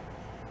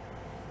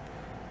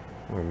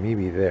 or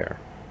maybe there.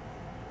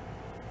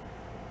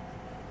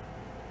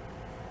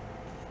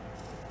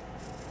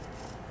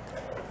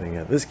 Then I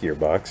got this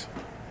gearbox.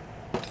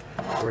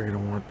 We're gonna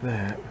want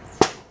that.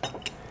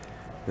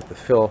 with the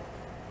fill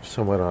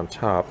somewhat on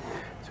top.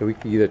 So we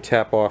can either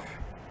tap off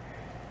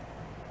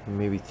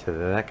maybe to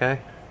that guy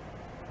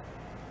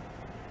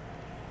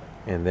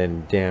and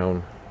then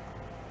down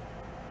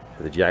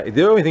to the jack.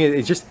 The only thing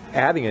is just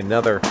adding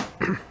another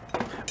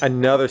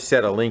another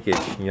set of linkage,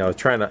 you know,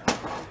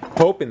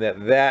 hoping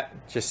that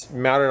just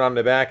mounted on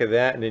the back of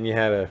that and then you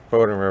had a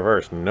forward and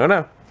reverse.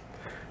 No,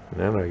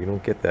 you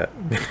don't get that.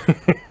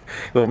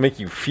 It'll make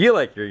you feel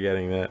like you're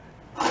getting that.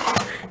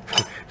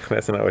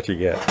 That's not what you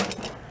get.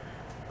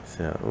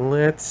 So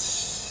what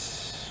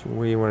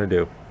do you want to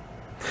do?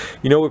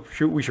 You know what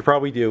we should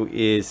probably do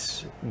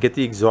is get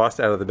the exhaust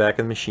out of the back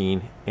of the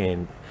machine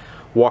and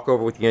walk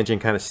over with the engine,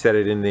 kind of set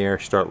it in there,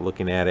 start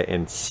looking at it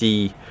and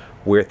see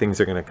where things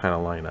are going to kind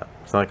of line up.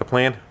 Sound like a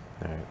plan?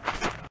 All right.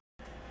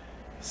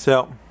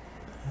 So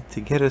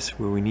to get us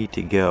where we need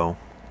to go,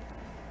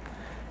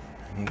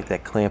 I'm going to get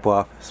that clamp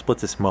off, split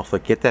this muffler,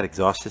 get that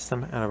exhaust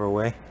system out of our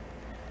way.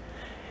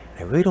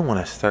 I really don't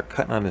want to start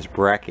cutting on this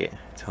bracket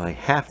until I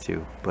have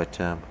to, but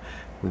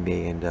we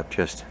may end up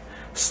just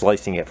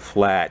slicing it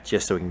flat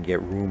just so we can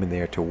get room in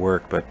there to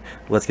work. But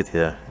let's get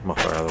the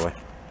muffler out of the way.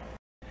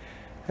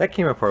 That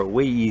came apart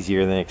way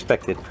easier than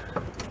expected.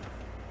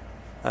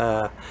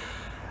 I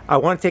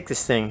want to take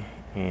this thing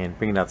and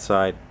bring it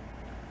outside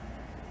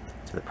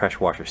to the pressure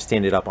washer,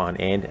 stand it up on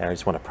end, and I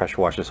just want to pressure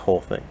wash this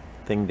whole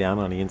thing down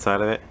on the inside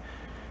of it.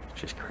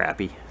 It's just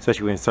crappy,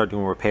 especially when you start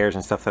doing repairs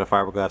and stuff to the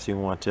fiberglass. You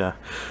want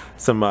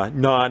some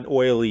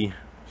non-oily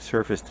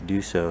surface to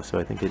do so. So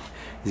I think it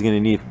is going to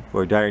need,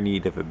 or dire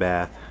need of, a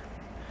bath.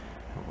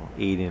 It will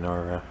aid in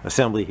our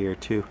assembly here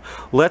too.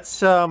 Let's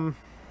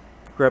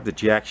grab the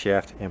jack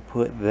shaft and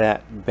put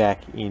that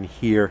back in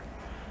here,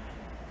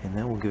 and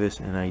that will give us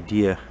an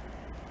idea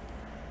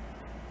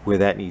where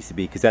that needs to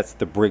be, because that's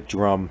the brake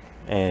drum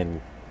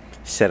and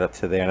set up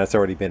to there, and that's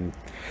already been,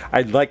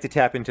 I'd like to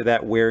tap into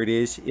that where it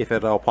is, if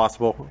at all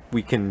possible.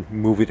 We can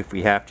move it if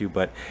we have to,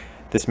 but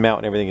this mount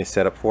and everything is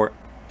set up for it.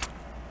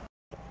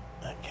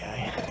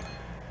 Okay.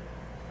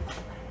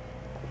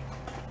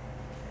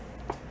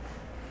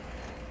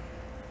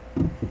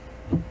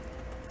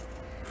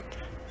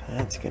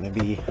 That's gonna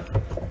be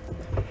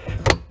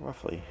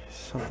roughly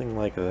something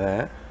like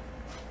that.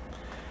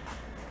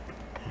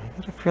 I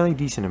got a fairly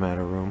decent amount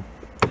of room.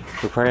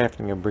 We're probably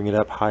having to bring it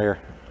up higher.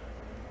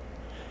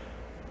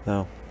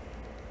 No.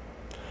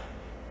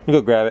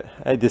 We'll go grab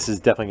it. This is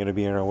definitely going to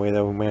be in our way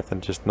though. We might have to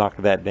just knock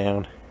that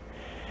down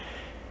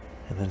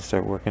and then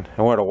start working.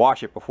 I wanted to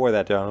wash it before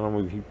that though. I don't know,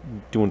 we'll be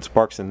doing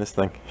sparks in this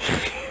thing.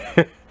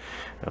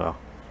 Oh.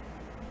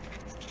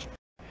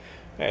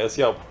 Alright, let's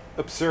see how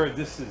absurd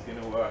this is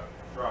going to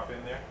drop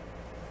in there.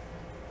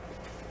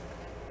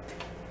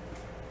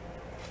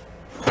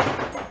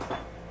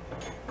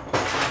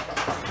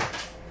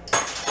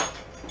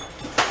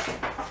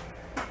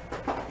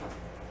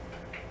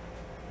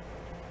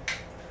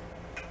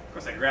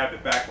 I grabbed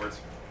it backwards.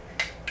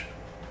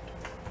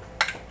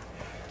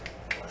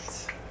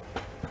 Let's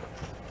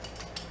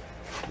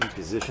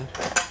reposition.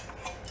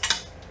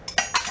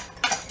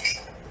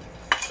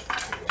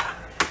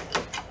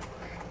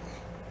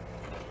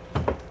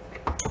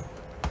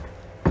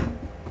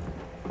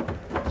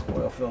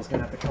 Oil fill's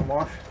gonna have to come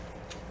off.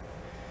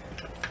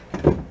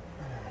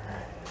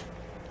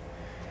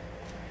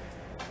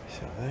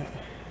 So that.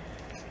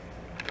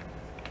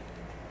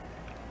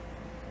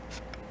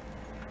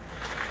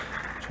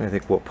 I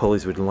think what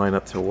pulleys would line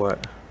up to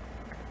what.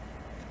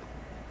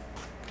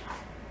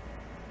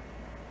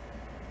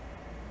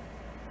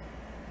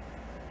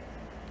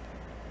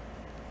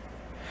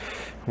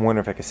 I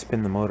wonder if I could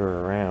spin the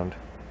motor around.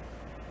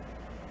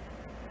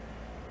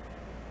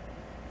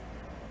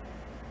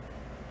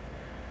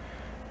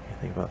 What do you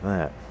think about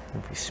that?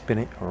 If we spin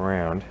it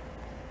around,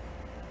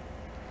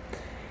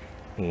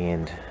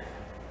 and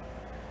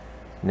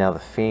now the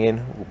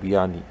fan will be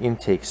on the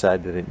intake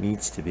side that it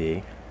needs to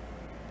be.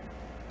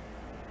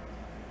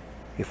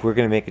 If we're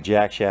going to make a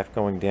jack shaft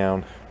going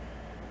down,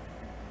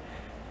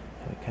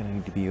 we kind of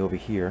need to be over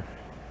here.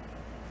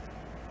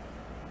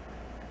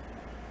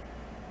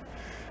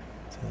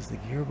 Does the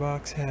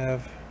gearbox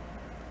have?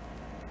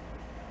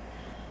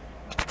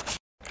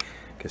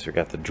 Guess we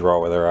got to draw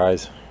with our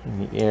eyes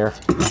in the air.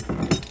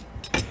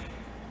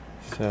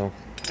 So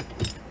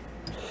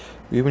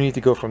we would need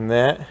to go from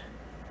that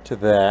to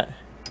that,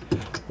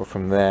 or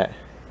from that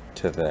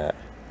to that.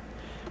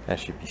 That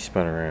should be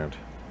spun around.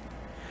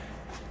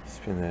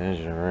 Spin that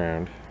engine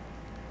around.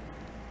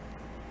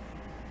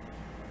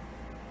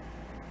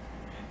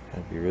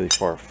 That'd be really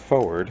far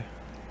forward.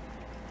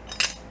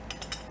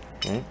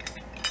 Okay.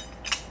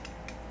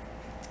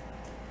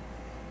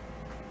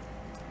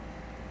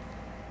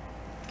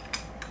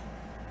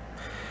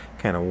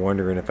 Kind of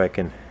wondering if I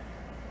can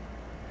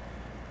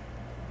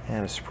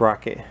add a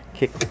sprocket,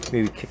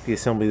 maybe kick the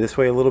assembly this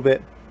way a little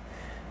bit.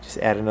 Just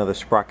add another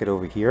sprocket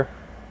over here.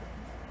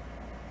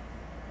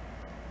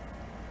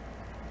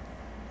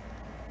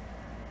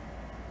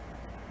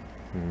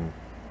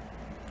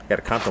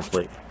 Gotta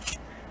contemplate.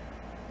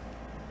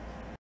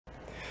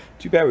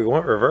 Too bad we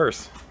went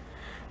reverse.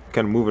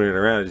 Kind of moving it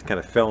around, it just kind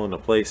of fell into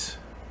place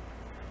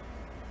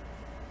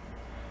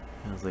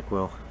was like,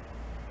 well,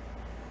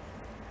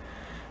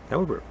 that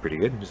would work pretty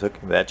good. Just hook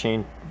that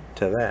chain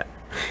to that.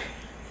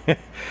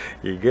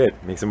 You're good.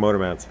 Make some motor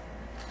mounts.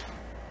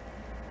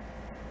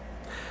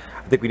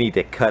 I think we need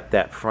to cut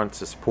that front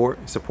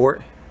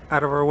support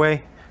out of our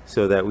way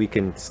so that we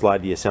can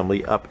slide the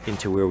assembly up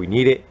into where we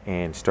need it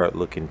and start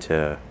looking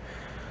to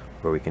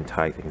where we can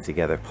tie things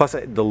together. Plus,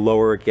 the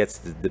lower it gets,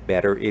 the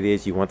better it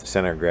is. You want the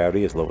center of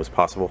gravity as low as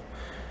possible.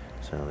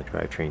 So the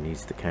drivetrain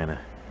needs to kind of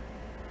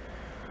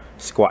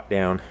squat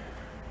down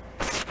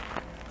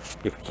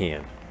if we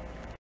can.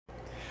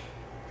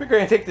 We're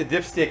going to take the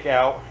dipstick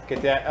out,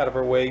 get that out of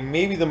our way.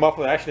 Maybe the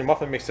muffler, actually the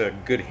muffler makes a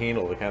good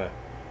handle to kind of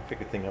pick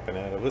the thing up and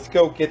out of. Let's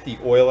go get the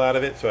oil out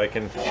of it so I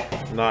can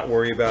not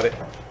worry about it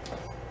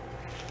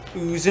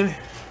oozing.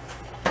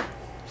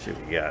 See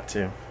what we got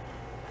too.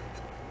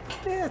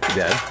 Yeah, not too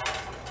bad.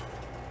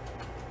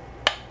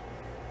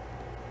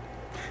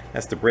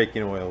 That's the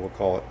braking oil, we'll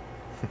call it.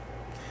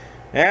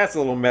 That's a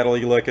little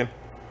metally looking.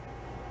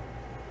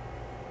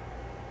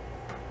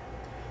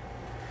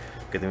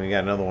 Good thing we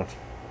got another one.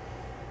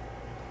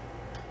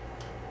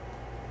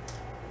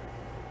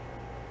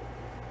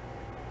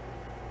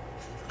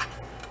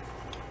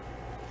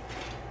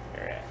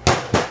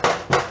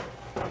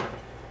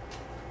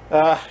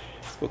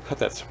 Let's go cut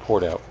that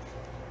support out.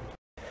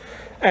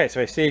 Alright,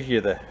 so I saved you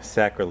the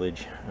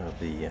sacrilege of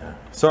the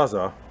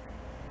Sawzall,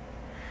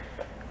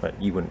 but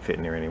you wouldn't fit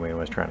in there anyway when I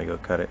was trying to go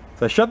cut it.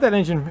 So I shoved that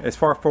engine as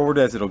far forward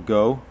as it'll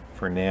go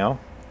for now,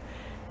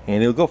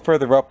 and it'll go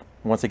further up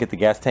once I get the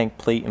gas tank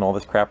plate and all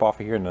this crap off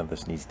of here. None of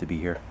this needs to be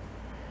here.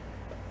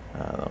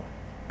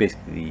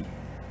 Basically the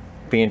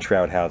fan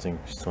shroud housing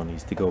still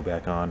needs to go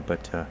back on,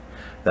 but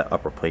that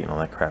upper plate and all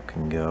that crap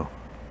can go.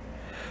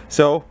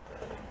 So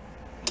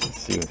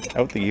let's see,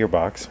 without the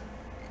gearbox,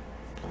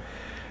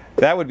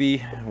 that would be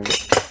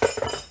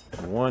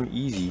one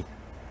easy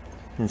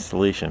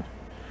installation.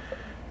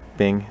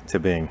 Bing to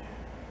bing.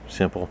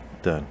 Simple,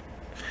 done.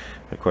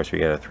 Of course we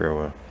gotta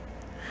throw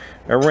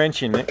a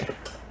wrench in it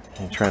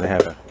and try to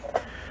have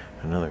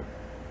another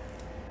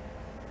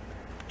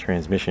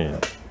transmission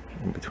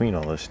in between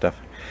all this stuff.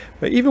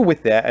 But even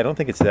with that, I don't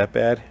think it's that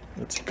bad.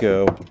 Let's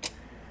go.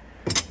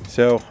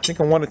 So I think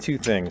on one of two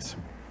things.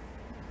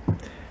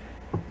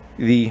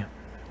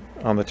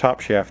 On the top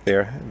shaft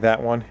there,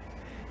 that one,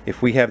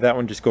 if we have that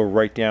one just go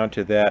right down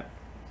to that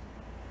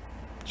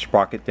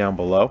sprocket down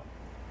below,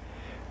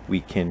 we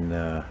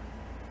can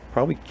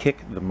probably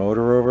kick the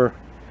motor over,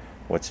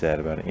 what's that,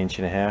 about 1.5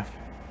 inches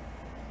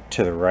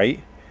to the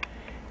right,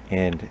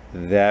 and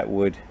that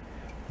would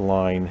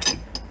line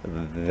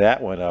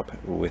that one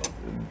up with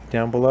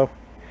down below.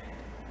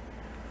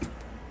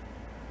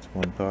 That's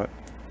one thought.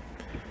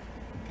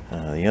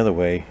 The other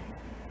way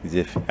is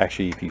if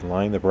you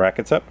line the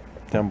brackets up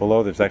down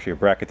below, there's actually a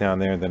bracket down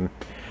there, and then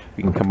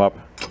we can come up.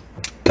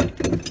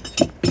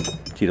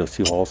 See those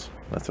two holes?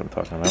 That's what I'm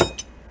talking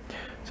about.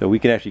 So we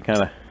can actually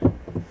kind of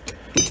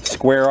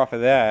square off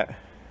of that,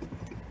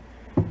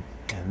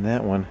 and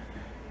that one,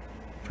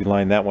 if we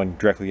line that one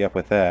directly up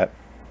with that,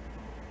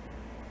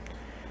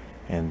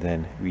 and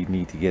then we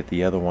need to get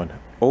the other one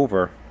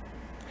over,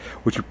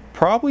 which you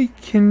probably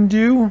can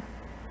do.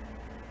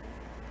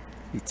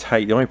 Be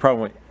tight. The only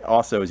problem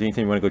also is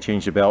anytime you want to go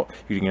change the belt,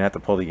 you're going to have to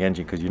pull the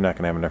engine because you're not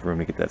going to have enough room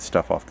to get that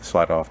stuff off the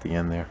slide off the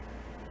end there.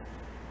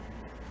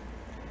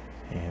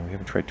 And we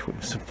haven't tried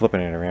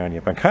flipping it around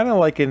yet, but I'm kind of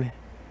liking,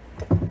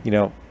 you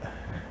know,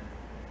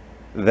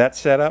 that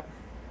setup.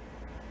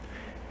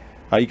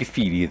 You could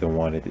feed either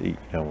one. You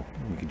know,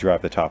 you could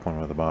drive the top one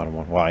or the bottom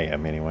one. Well, I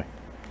am anyway.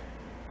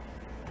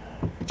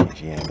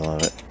 Change the angle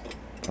of it.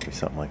 Probably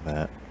something like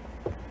that.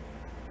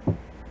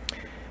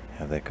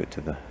 Have that go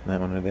to that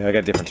one over there. I got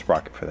a different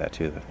sprocket for that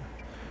too, the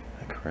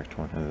correct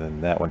one, and then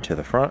that one to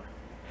the front.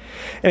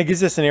 And it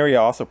gives us an area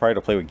also probably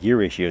to play with gear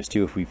ratios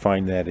too, if we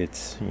find that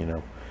it's, you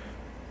know,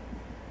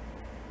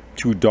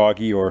 too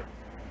doggy, or,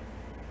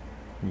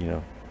 you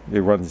know,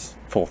 it runs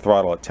full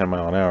throttle at 10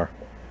 miles an hour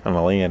on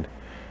the land.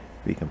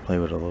 We can play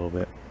with it a little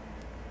bit.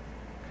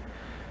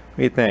 What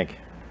do you think?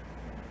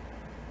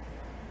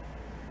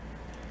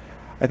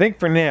 I think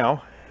for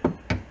now,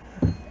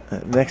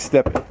 next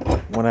step,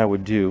 what I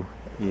would do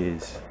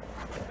is,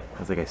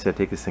 as like I said,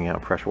 take this thing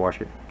out, pressure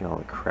wash it, get all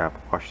the crap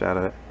washed out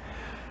of it,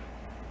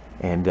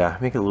 and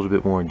make it a little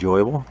bit more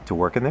enjoyable to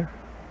work in there.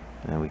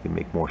 And we can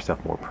make more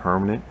stuff more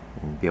permanent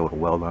and be able to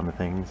weld onto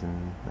things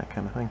and that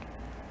kind of thing.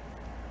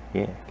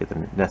 Yeah, get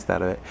the nest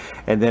out of it.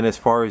 And then as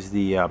far as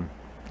the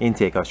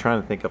intake, I was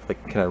trying to think of,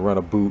 like, can I run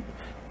a boot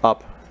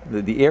up?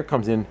 The air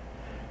comes in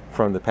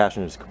from the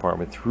passenger's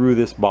compartment through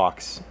this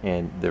box,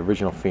 and the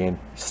original fan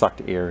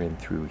sucked air in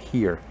through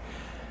here.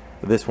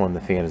 This one, the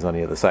fan is on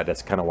the other side.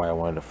 That's kind of why I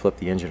wanted to flip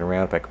the engine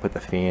around, if I could put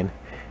the fan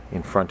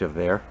in front of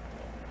there.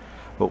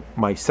 But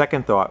my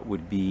second thought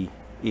would be,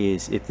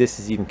 is if this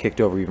is even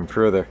kicked over even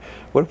further,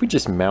 what if we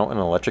just mount an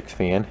electric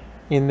fan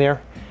in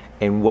there?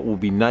 And what will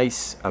be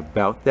nice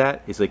about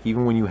that is, like,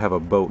 even when you have a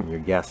boat and you're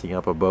gassing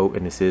up a boat,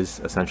 and this is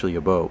essentially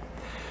a boat,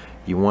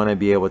 you want to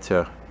be able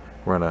to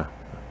run a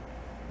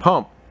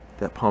pump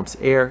that pumps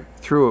air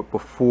through it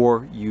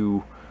before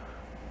you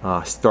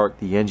start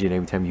the engine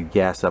every time you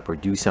gas up or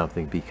do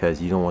something,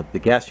 because you don't want the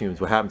gas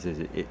fumes. What happens is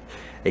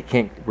it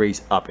can't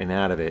raise up and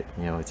out of it.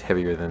 You know, it's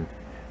heavier than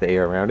the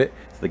air around it,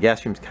 so the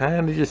gas fumes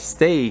kind of just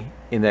stay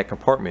in that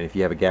compartment if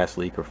you have a gas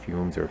leak or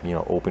fumes or, you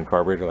know, open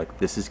carburetor like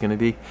this is going to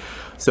be.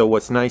 So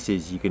what's nice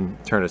is you can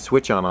turn a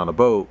switch on a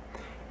boat,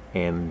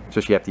 and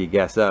especially after you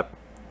gas up,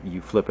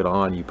 you flip it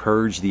on, you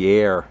purge the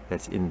air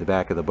that's in the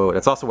back of the boat.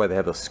 That's also why they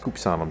have those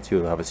scoops on them too.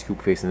 They'll have a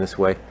scoop facing this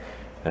way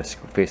and a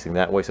scoop facing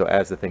that way, so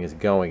as the thing is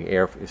going,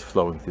 air is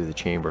flowing through the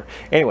chamber.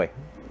 Anyway,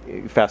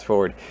 fast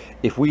forward,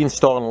 if we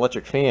install an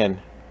electric fan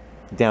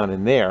down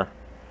in there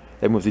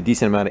that moves a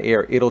decent amount of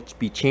air, it'll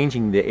be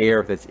changing the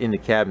air that's in the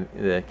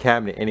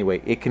cabinet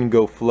anyway. It can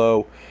go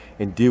flow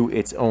and do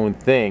its own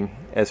thing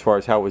as far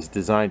as how it was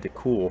designed to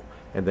cool.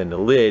 And then the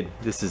lid,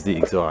 this is the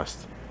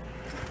exhaust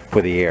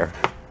for the air,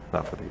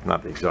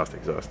 not the exhaust.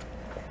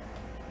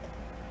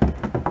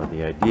 But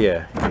the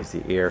idea is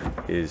the air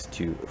is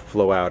to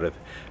flow out of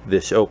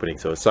this opening,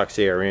 so it sucks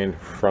air in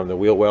from the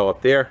wheel well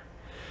up there,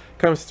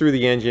 comes through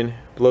the engine,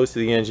 blows to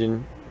the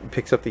engine,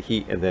 picks up the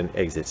heat, and then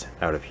exits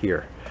out of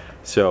here.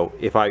 So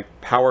if I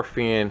power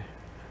fan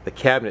the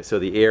cabinet so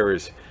the air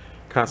is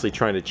constantly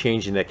trying to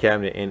change in that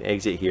cabinet and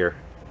exit here,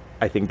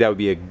 I think that would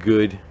be a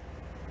good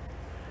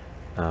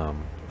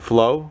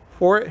flow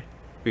for it.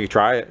 We could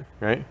try it,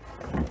 right?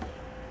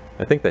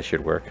 I think that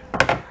should work.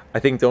 I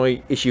think the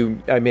only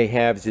issue I may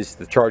have is just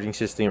the charging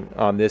system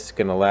on this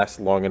going to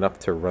last long enough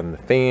to run the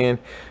fan.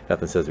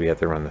 Nothing says we have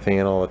to run the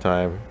fan all the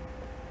time.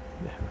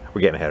 We're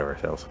getting ahead of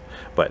ourselves,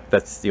 but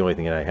that's the only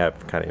thing that I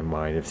have kind of in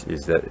mind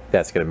is that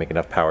that's going to make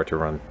enough power to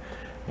run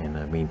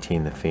and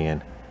maintain the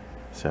fan.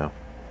 So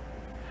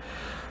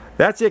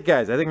that's it,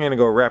 guys. I think I'm going to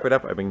go wrap it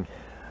up. I've been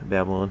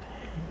babbling,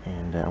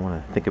 and I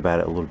want to think about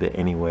it a little bit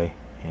anyway,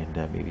 and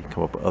maybe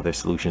come up with other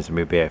solutions.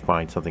 Maybe I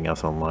find something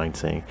else online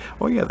saying,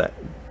 oh yeah,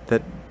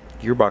 that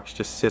gearbox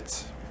just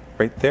sits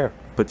right there.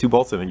 Put 2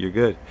 bolts in it, you're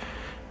good.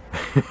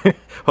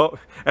 Well,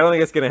 I don't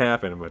think that's going to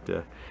happen, but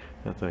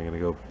that's why I'm going to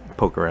go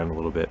poke around a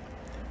little bit.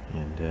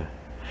 And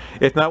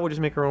if not, we'll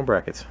just make our own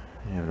brackets.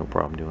 I have no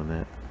problem doing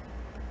that.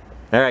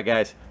 Alright,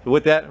 guys. So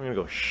with that, I'm going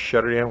to go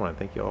shut her down. I want to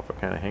thank you all for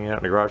kind of hanging out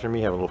in the garage with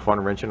me, having a little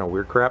fun wrenching on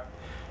weird crap.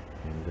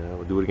 And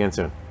we'll do it again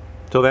soon.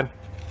 Till then,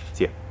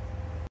 see ya.